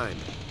fucking dime.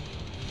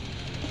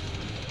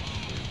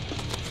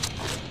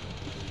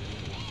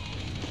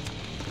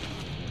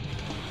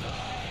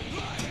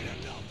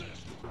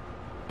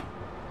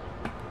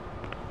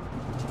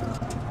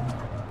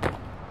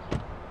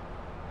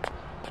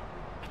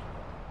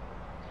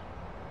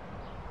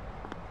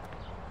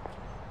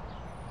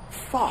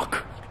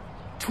 Fuck!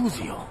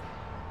 Tuzio.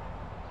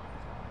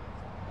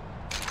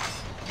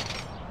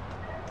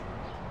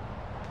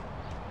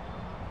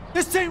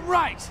 This ain't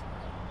right!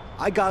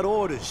 I got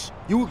orders.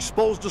 You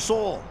exposed us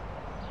all.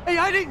 Hey,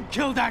 I didn't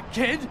kill that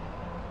kid!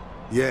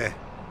 Yeah,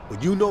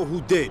 but you know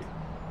who did.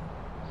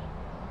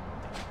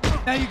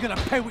 Now you're gonna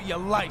pay with your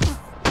life.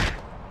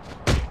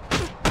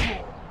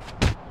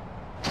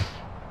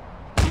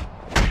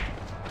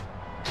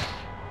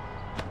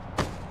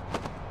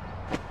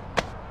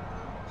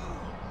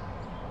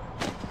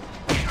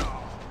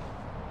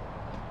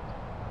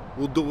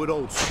 We'll do it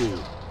old school.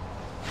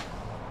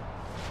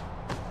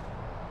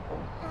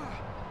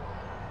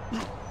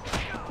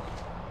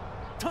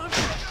 Time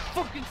for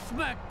a fucking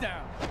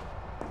smackdown!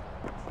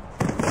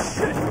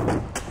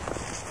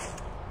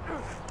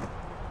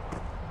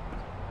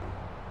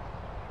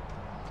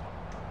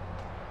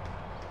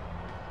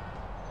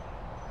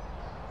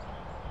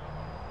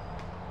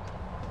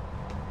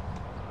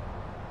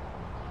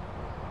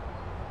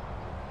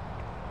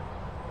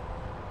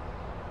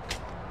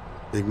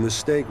 Big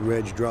mistake,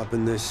 Reg,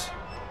 dropping this.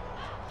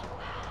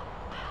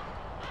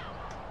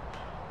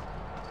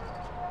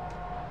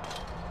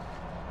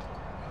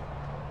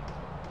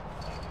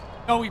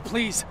 Joey,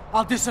 please.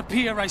 I'll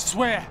disappear, I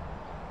swear.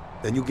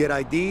 Then you get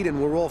ID'd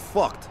and we're all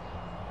fucked.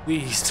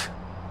 Please.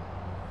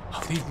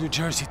 I'll leave New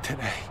Jersey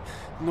today.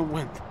 In the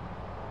wind.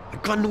 I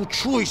got no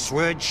choice,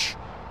 Reg.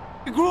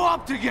 We grew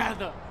up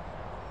together.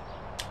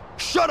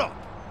 Shut up!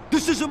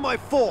 This isn't my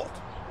fault!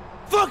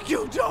 Fuck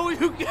you, Joey!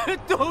 You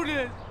can't do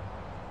this!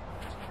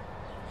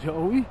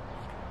 Joey?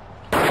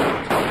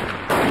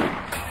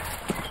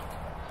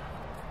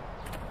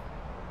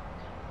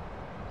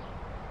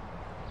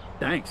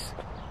 Thanks.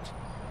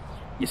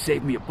 You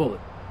saved me a bullet.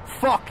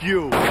 Fuck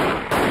you!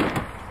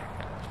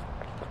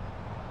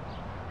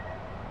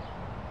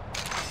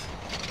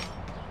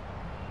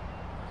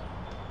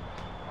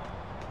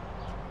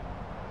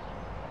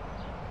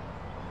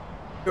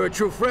 You're a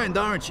true friend,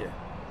 aren't you?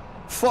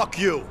 Fuck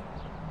you!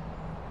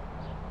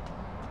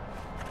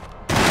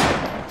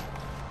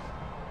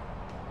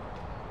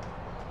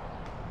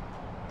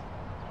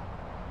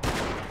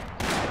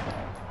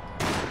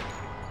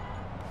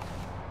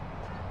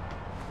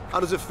 How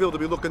does it feel to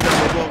be looking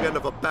down the wrong end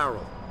of a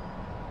barrel?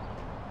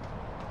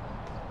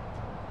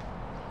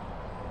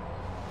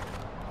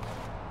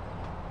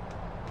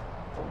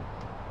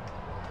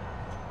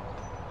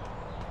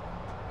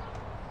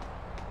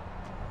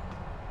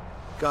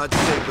 God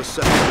save the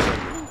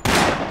second.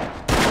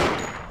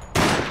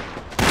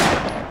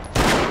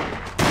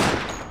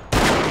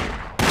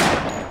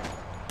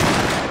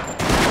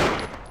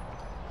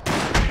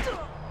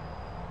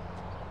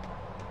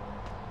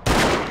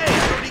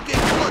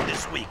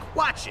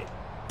 Watch it.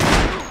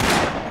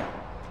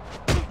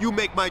 You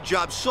make my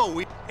job so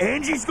easy.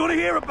 Angie's gonna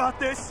hear about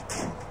this.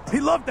 He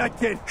loved that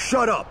kid.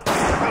 Shut up.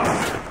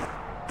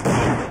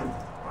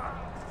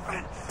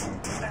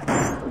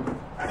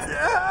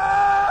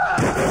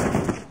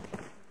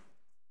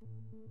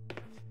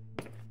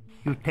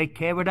 You take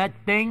care of that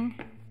thing?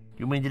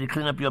 You mean did he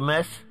clean up your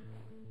mess?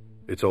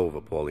 It's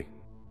over, Paulie.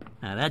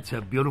 Now that's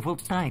a beautiful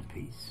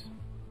timepiece.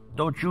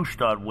 Don't you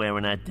start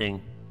wearing that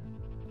thing.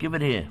 Give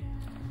it here.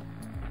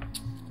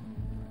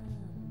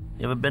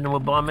 You ever been to a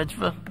bar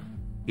mitzvah?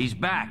 He's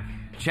back.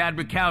 Chad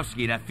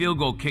Bukowski, that field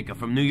goal kicker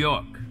from New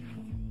York.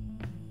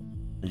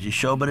 Is he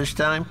sober this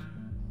time?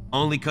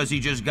 Only 'cause he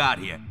just got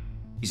here.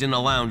 He's in the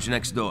lounge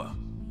next door.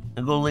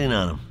 Then go lean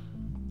on him.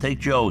 Take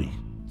Joey.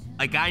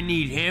 Like I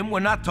need him?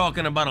 We're not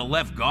talking about a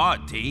left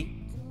guard, T.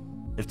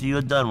 After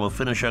you're done, we'll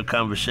finish our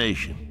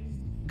conversation.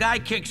 Guy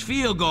kicks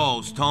field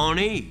goals,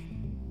 Tony.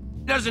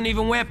 He doesn't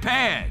even wear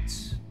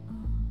pads.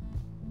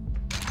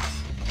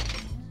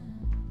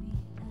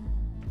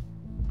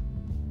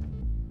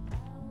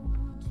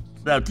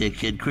 Get out there,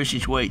 kid.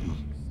 Chrissy's waiting.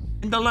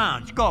 In the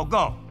lounge. Go,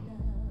 go.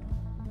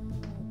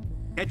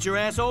 Get your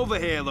ass over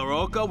here,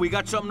 LaRocca. We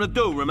got something to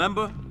do,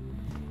 remember?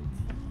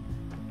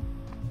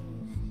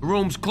 The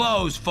room's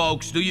closed,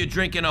 folks. Do your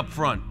drinking up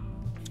front.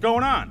 What's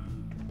going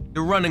on?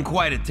 You're running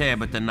quite a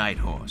tab at the Night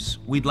Horse.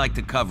 We'd like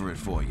to cover it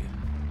for you.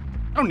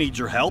 I don't need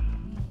your help.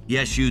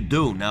 Yes, you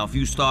do. Now, if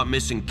you start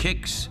missing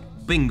kicks,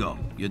 bingo,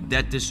 your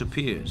debt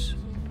disappears.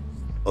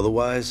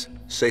 Otherwise,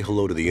 say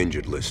hello to the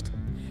injured list.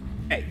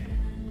 Hey,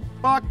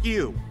 fuck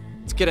you.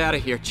 Let's get out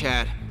of here,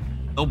 Chad.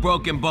 No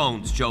broken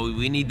bones, Joey.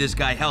 We need this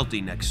guy healthy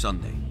next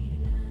Sunday.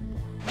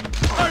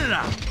 Put it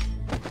out!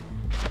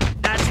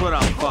 That's what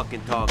I'm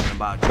fucking talking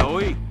about,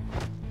 Joey.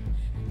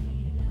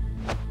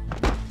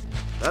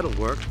 That'll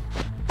work.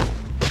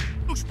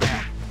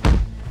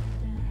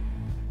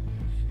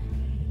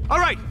 All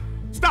right,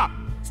 stop,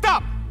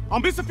 stop. I'll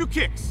miss a few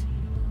kicks.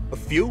 A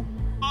few?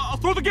 I'll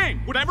throw the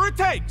game, whatever it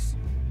takes.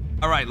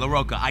 All right,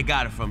 LaRocca, I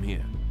got it from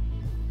here.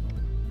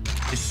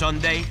 This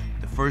Sunday,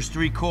 the first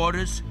 3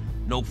 quarters,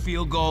 no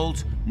field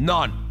goals,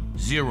 none,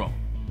 0.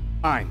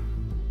 Fine.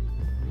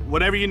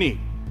 Whatever you need.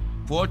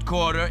 4th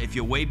quarter, if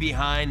you're way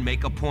behind,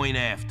 make a point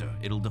after.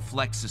 It'll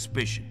deflect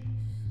suspicion.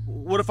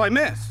 What if I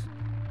miss?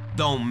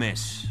 Don't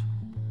miss.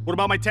 What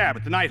about my tab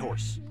at the Night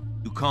Horse?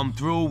 You come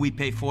through, we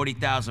pay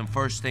 $40,000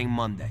 first thing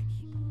Monday.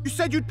 You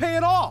said you'd pay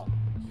it all.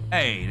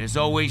 Hey, there's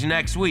always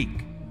next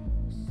week.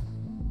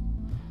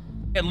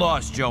 Get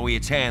lost, Joey.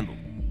 It's handled.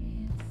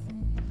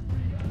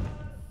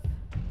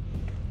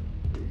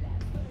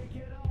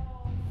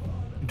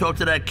 You talk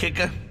to that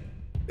kicker?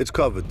 It's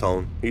covered,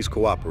 Tone. He's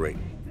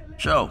cooperating.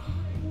 So,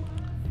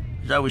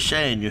 as I was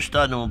saying, you're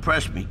starting to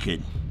impress me,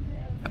 kid.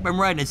 I've been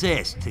riding his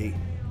ass, T.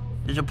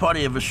 There's a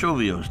party at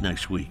Vesuvio's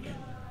next week.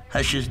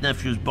 Hesh's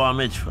nephew's bar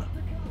mitzvah.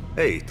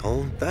 Hey,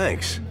 Tone,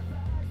 thanks.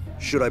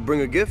 Should I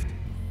bring a gift?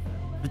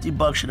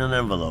 $50 in an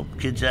envelope.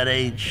 Kids that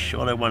age,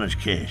 all they want is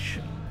cash.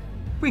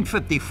 Bring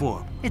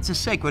 54. It's a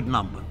sacred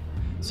number.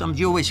 Some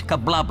Jewish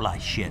kablabla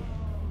shit.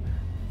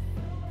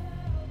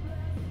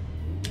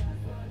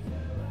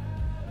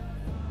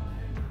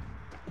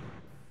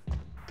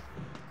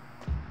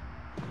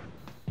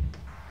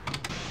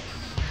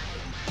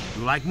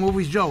 You like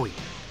movies, Joey?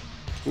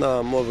 Nah,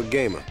 I'm more of a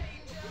gamer.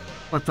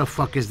 What the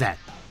fuck is that?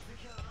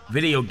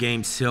 Video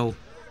games, Sil.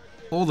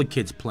 All the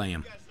kids play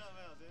them.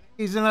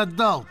 He's an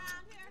adult.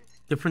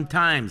 Different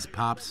times,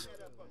 Pops.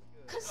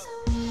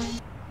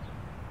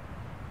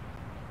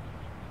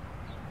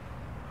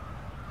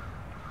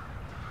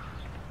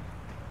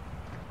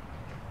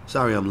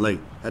 Sorry I'm late.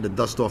 Had to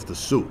dust off the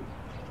suit.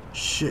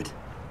 Shit.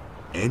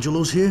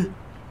 Angelo's here?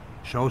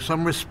 Show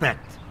some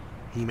respect.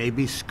 He may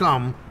be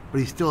scum, but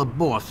he's still a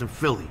boss in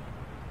Philly.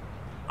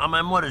 On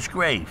my mother's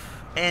grave.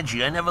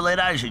 Angie, I never laid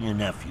eyes on your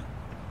nephew.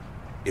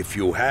 If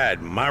you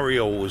had,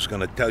 Mario was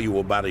gonna tell you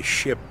about a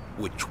ship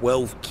with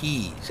 12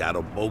 keys out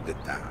of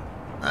Bogota.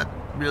 Not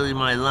really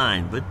my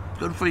line, but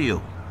good for you.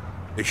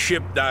 The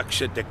ship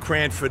docks at the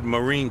Cranford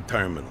Marine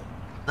Terminal.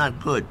 Not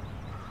good.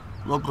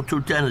 Local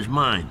 210 is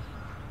mine.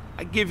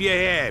 I give you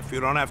half, you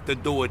don't have to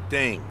do a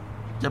thing.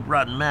 Except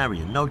Rotten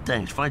Marion, no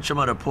thanks. Find some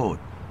other port.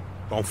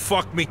 Don't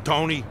fuck me,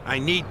 Tony. I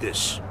need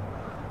this.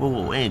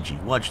 Whoa, Angie,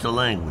 watch the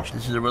language.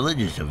 This is a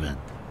religious event.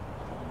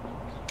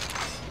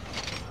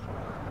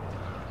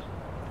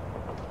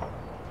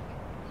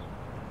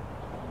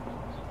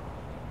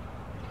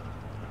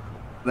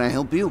 Can I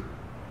help you?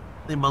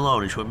 Leave him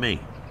alone, he's with me.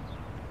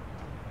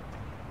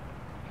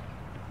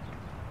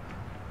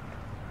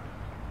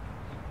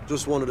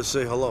 Just wanted to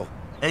say hello.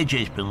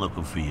 AJ's been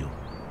looking for you.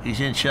 He's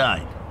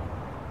inside.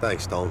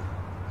 Thanks, Tom.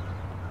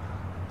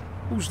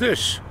 Who's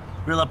this?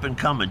 Real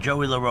up-and-comer,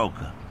 Joey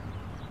LaRocca.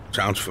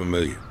 Sounds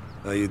familiar.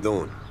 How you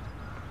doing?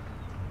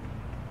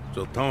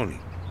 So, Tony,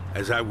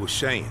 as I was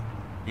saying...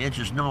 The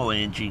answer's no,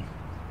 Angie.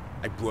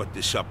 I brought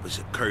this up as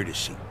a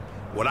courtesy.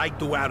 What I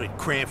do out at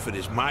Cranford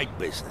is my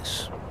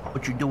business.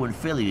 What you do in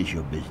Philly is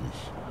your business.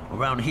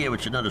 Around here,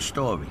 it's another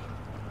story.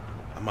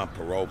 I'm on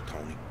parole,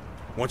 Tony.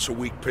 Once a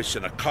week, piss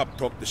in a cup,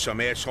 talk to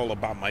some asshole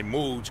about my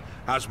moods.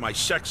 How's my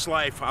sex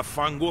life?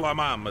 Afangula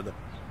mamada.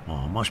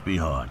 Oh, must be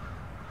hard.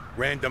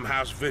 Random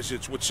house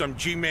visits with some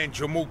G-man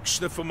Jamook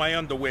sniffing my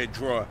underwear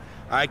drawer.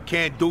 I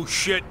can't do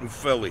shit in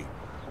Philly.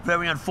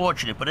 Very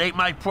unfortunate, but it ain't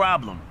my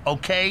problem,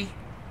 okay?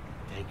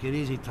 Take it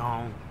easy,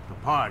 Tom. The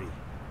party.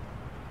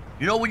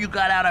 You know, when you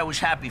got out, I was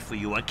happy for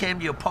you. I came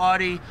to your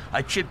party,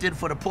 I chipped in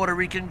for the Puerto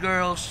Rican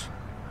girls.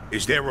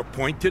 Is there a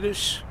point to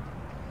this?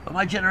 But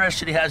my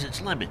generosity has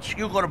its limits.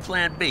 You go to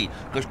Plan B,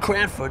 because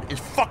Cranford is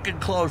fucking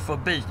closed for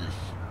business.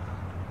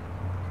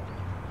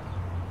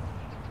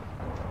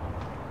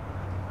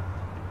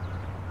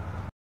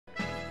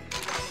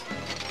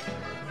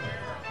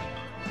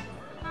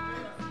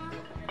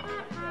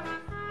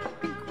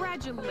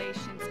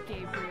 Congratulations,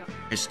 Gabriel.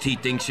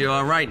 ST thinks you're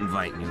all right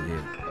inviting you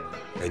here.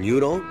 And you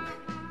don't?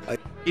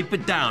 Keep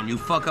it down. You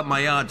fuck up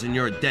my odds and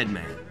you're a dead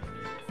man.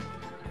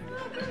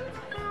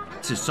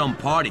 This is some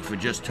party for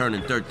just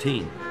turning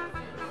 13.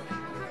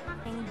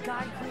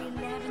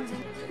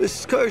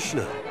 Mrs.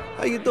 Kirshner,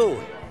 how you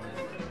doing?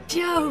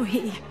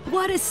 Joey,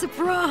 what a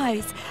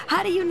surprise!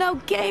 How do you know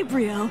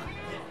Gabriel?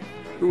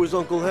 Who is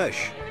Uncle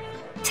Hesh?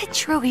 To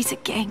true, he's a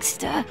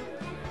gangster.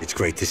 It's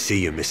great to see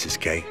you, Mrs.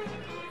 K.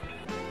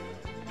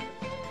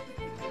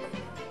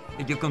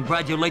 Did you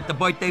congratulate the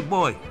birthday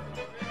boy?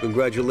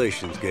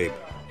 Congratulations, Gabe.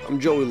 I'm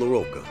Joey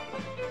LaRocca.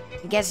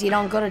 I guess you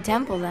don't go to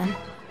temple then.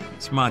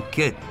 Smart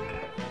kid.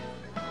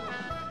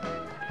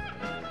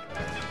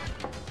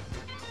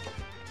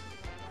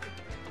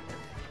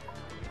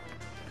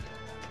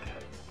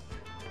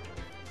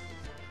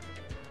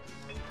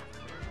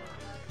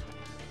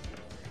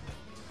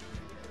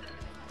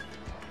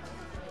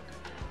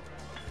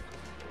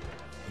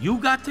 You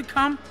got to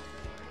come?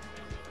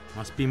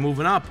 Must be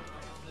moving up.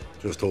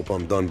 Just hope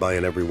I'm done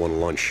buying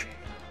everyone lunch.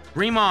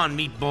 Dream on,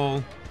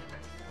 meatball.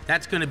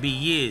 That's gonna be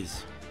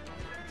years.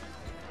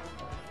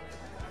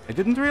 I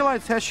didn't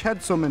realize Hesh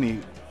had so many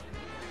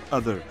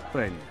other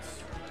friends.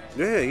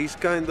 Yeah, he's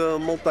kinda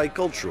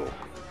multicultural.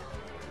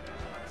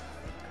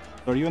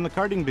 Are you in the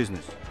carding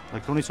business,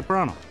 like Tony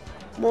Soprano?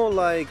 More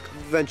like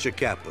venture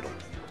capital.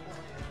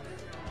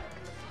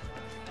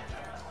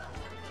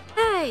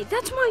 Hey,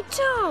 that's my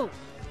toe!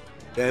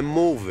 Then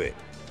move it.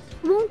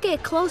 Won't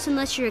get close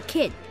unless you're a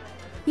kid.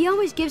 He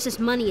always gives us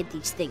money at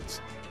these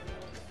things.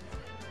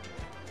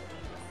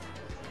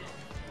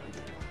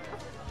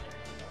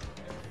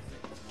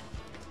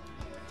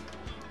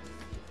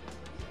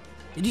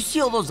 Did you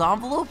see all those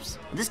envelopes?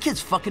 This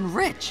kid's fucking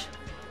rich.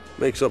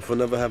 Makes up for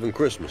never having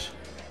Christmas.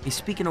 Hey,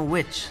 speaking of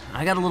which,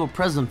 I got a little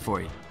present for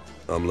you.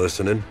 I'm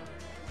listening.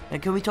 Hey,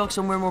 can we talk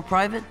somewhere more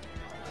private?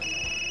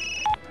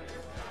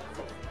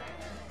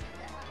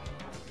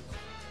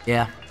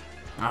 Yeah.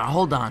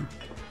 Hold on.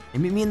 Hey,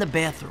 meet me in the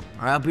bathroom.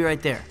 All right, I'll be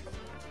right there.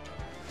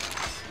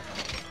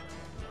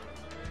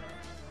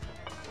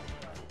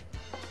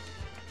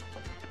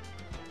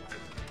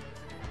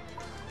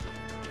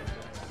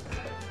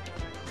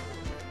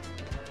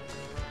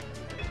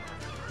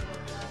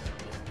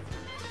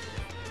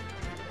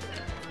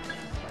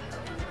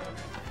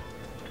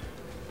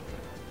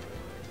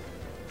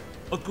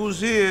 Look who's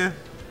here.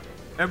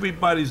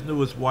 Everybody's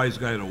newest wise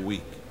guy in a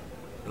week.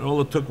 And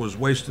all it took was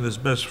wasting his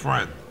best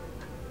friend.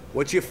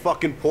 What's your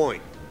fucking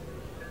point?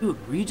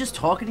 Dude, were you just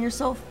talking to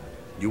yourself?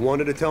 You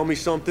wanted to tell me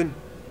something?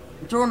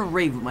 I'm throwing a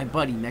rave with my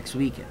buddy next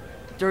weekend.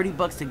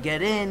 $30 to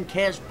get in,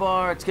 cash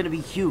bar, it's gonna be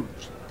huge.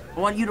 I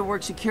want you to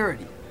work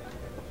security.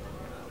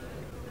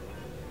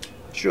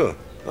 Sure,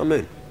 I'm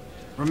in.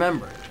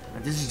 Remember,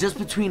 this is just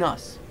between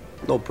us.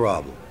 No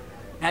problem.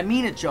 I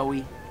mean it,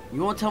 Joey.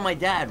 You won't tell my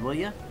dad, will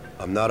you?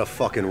 I'm not a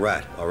fucking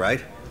rat, all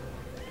right?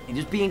 You're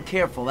just being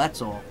careful,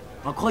 that's all.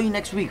 I'll call you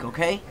next week,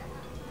 okay?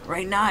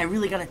 Right now, I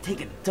really gotta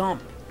take a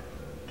dump.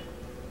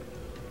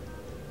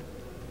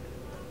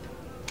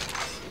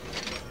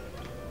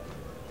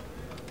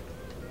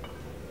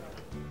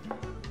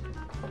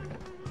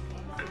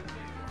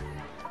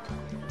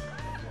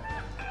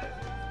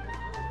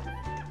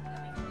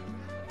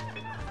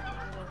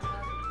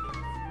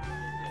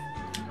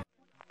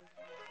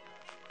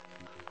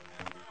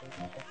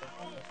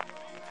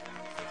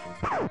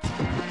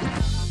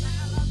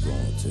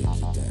 Gonna take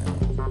you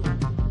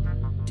down.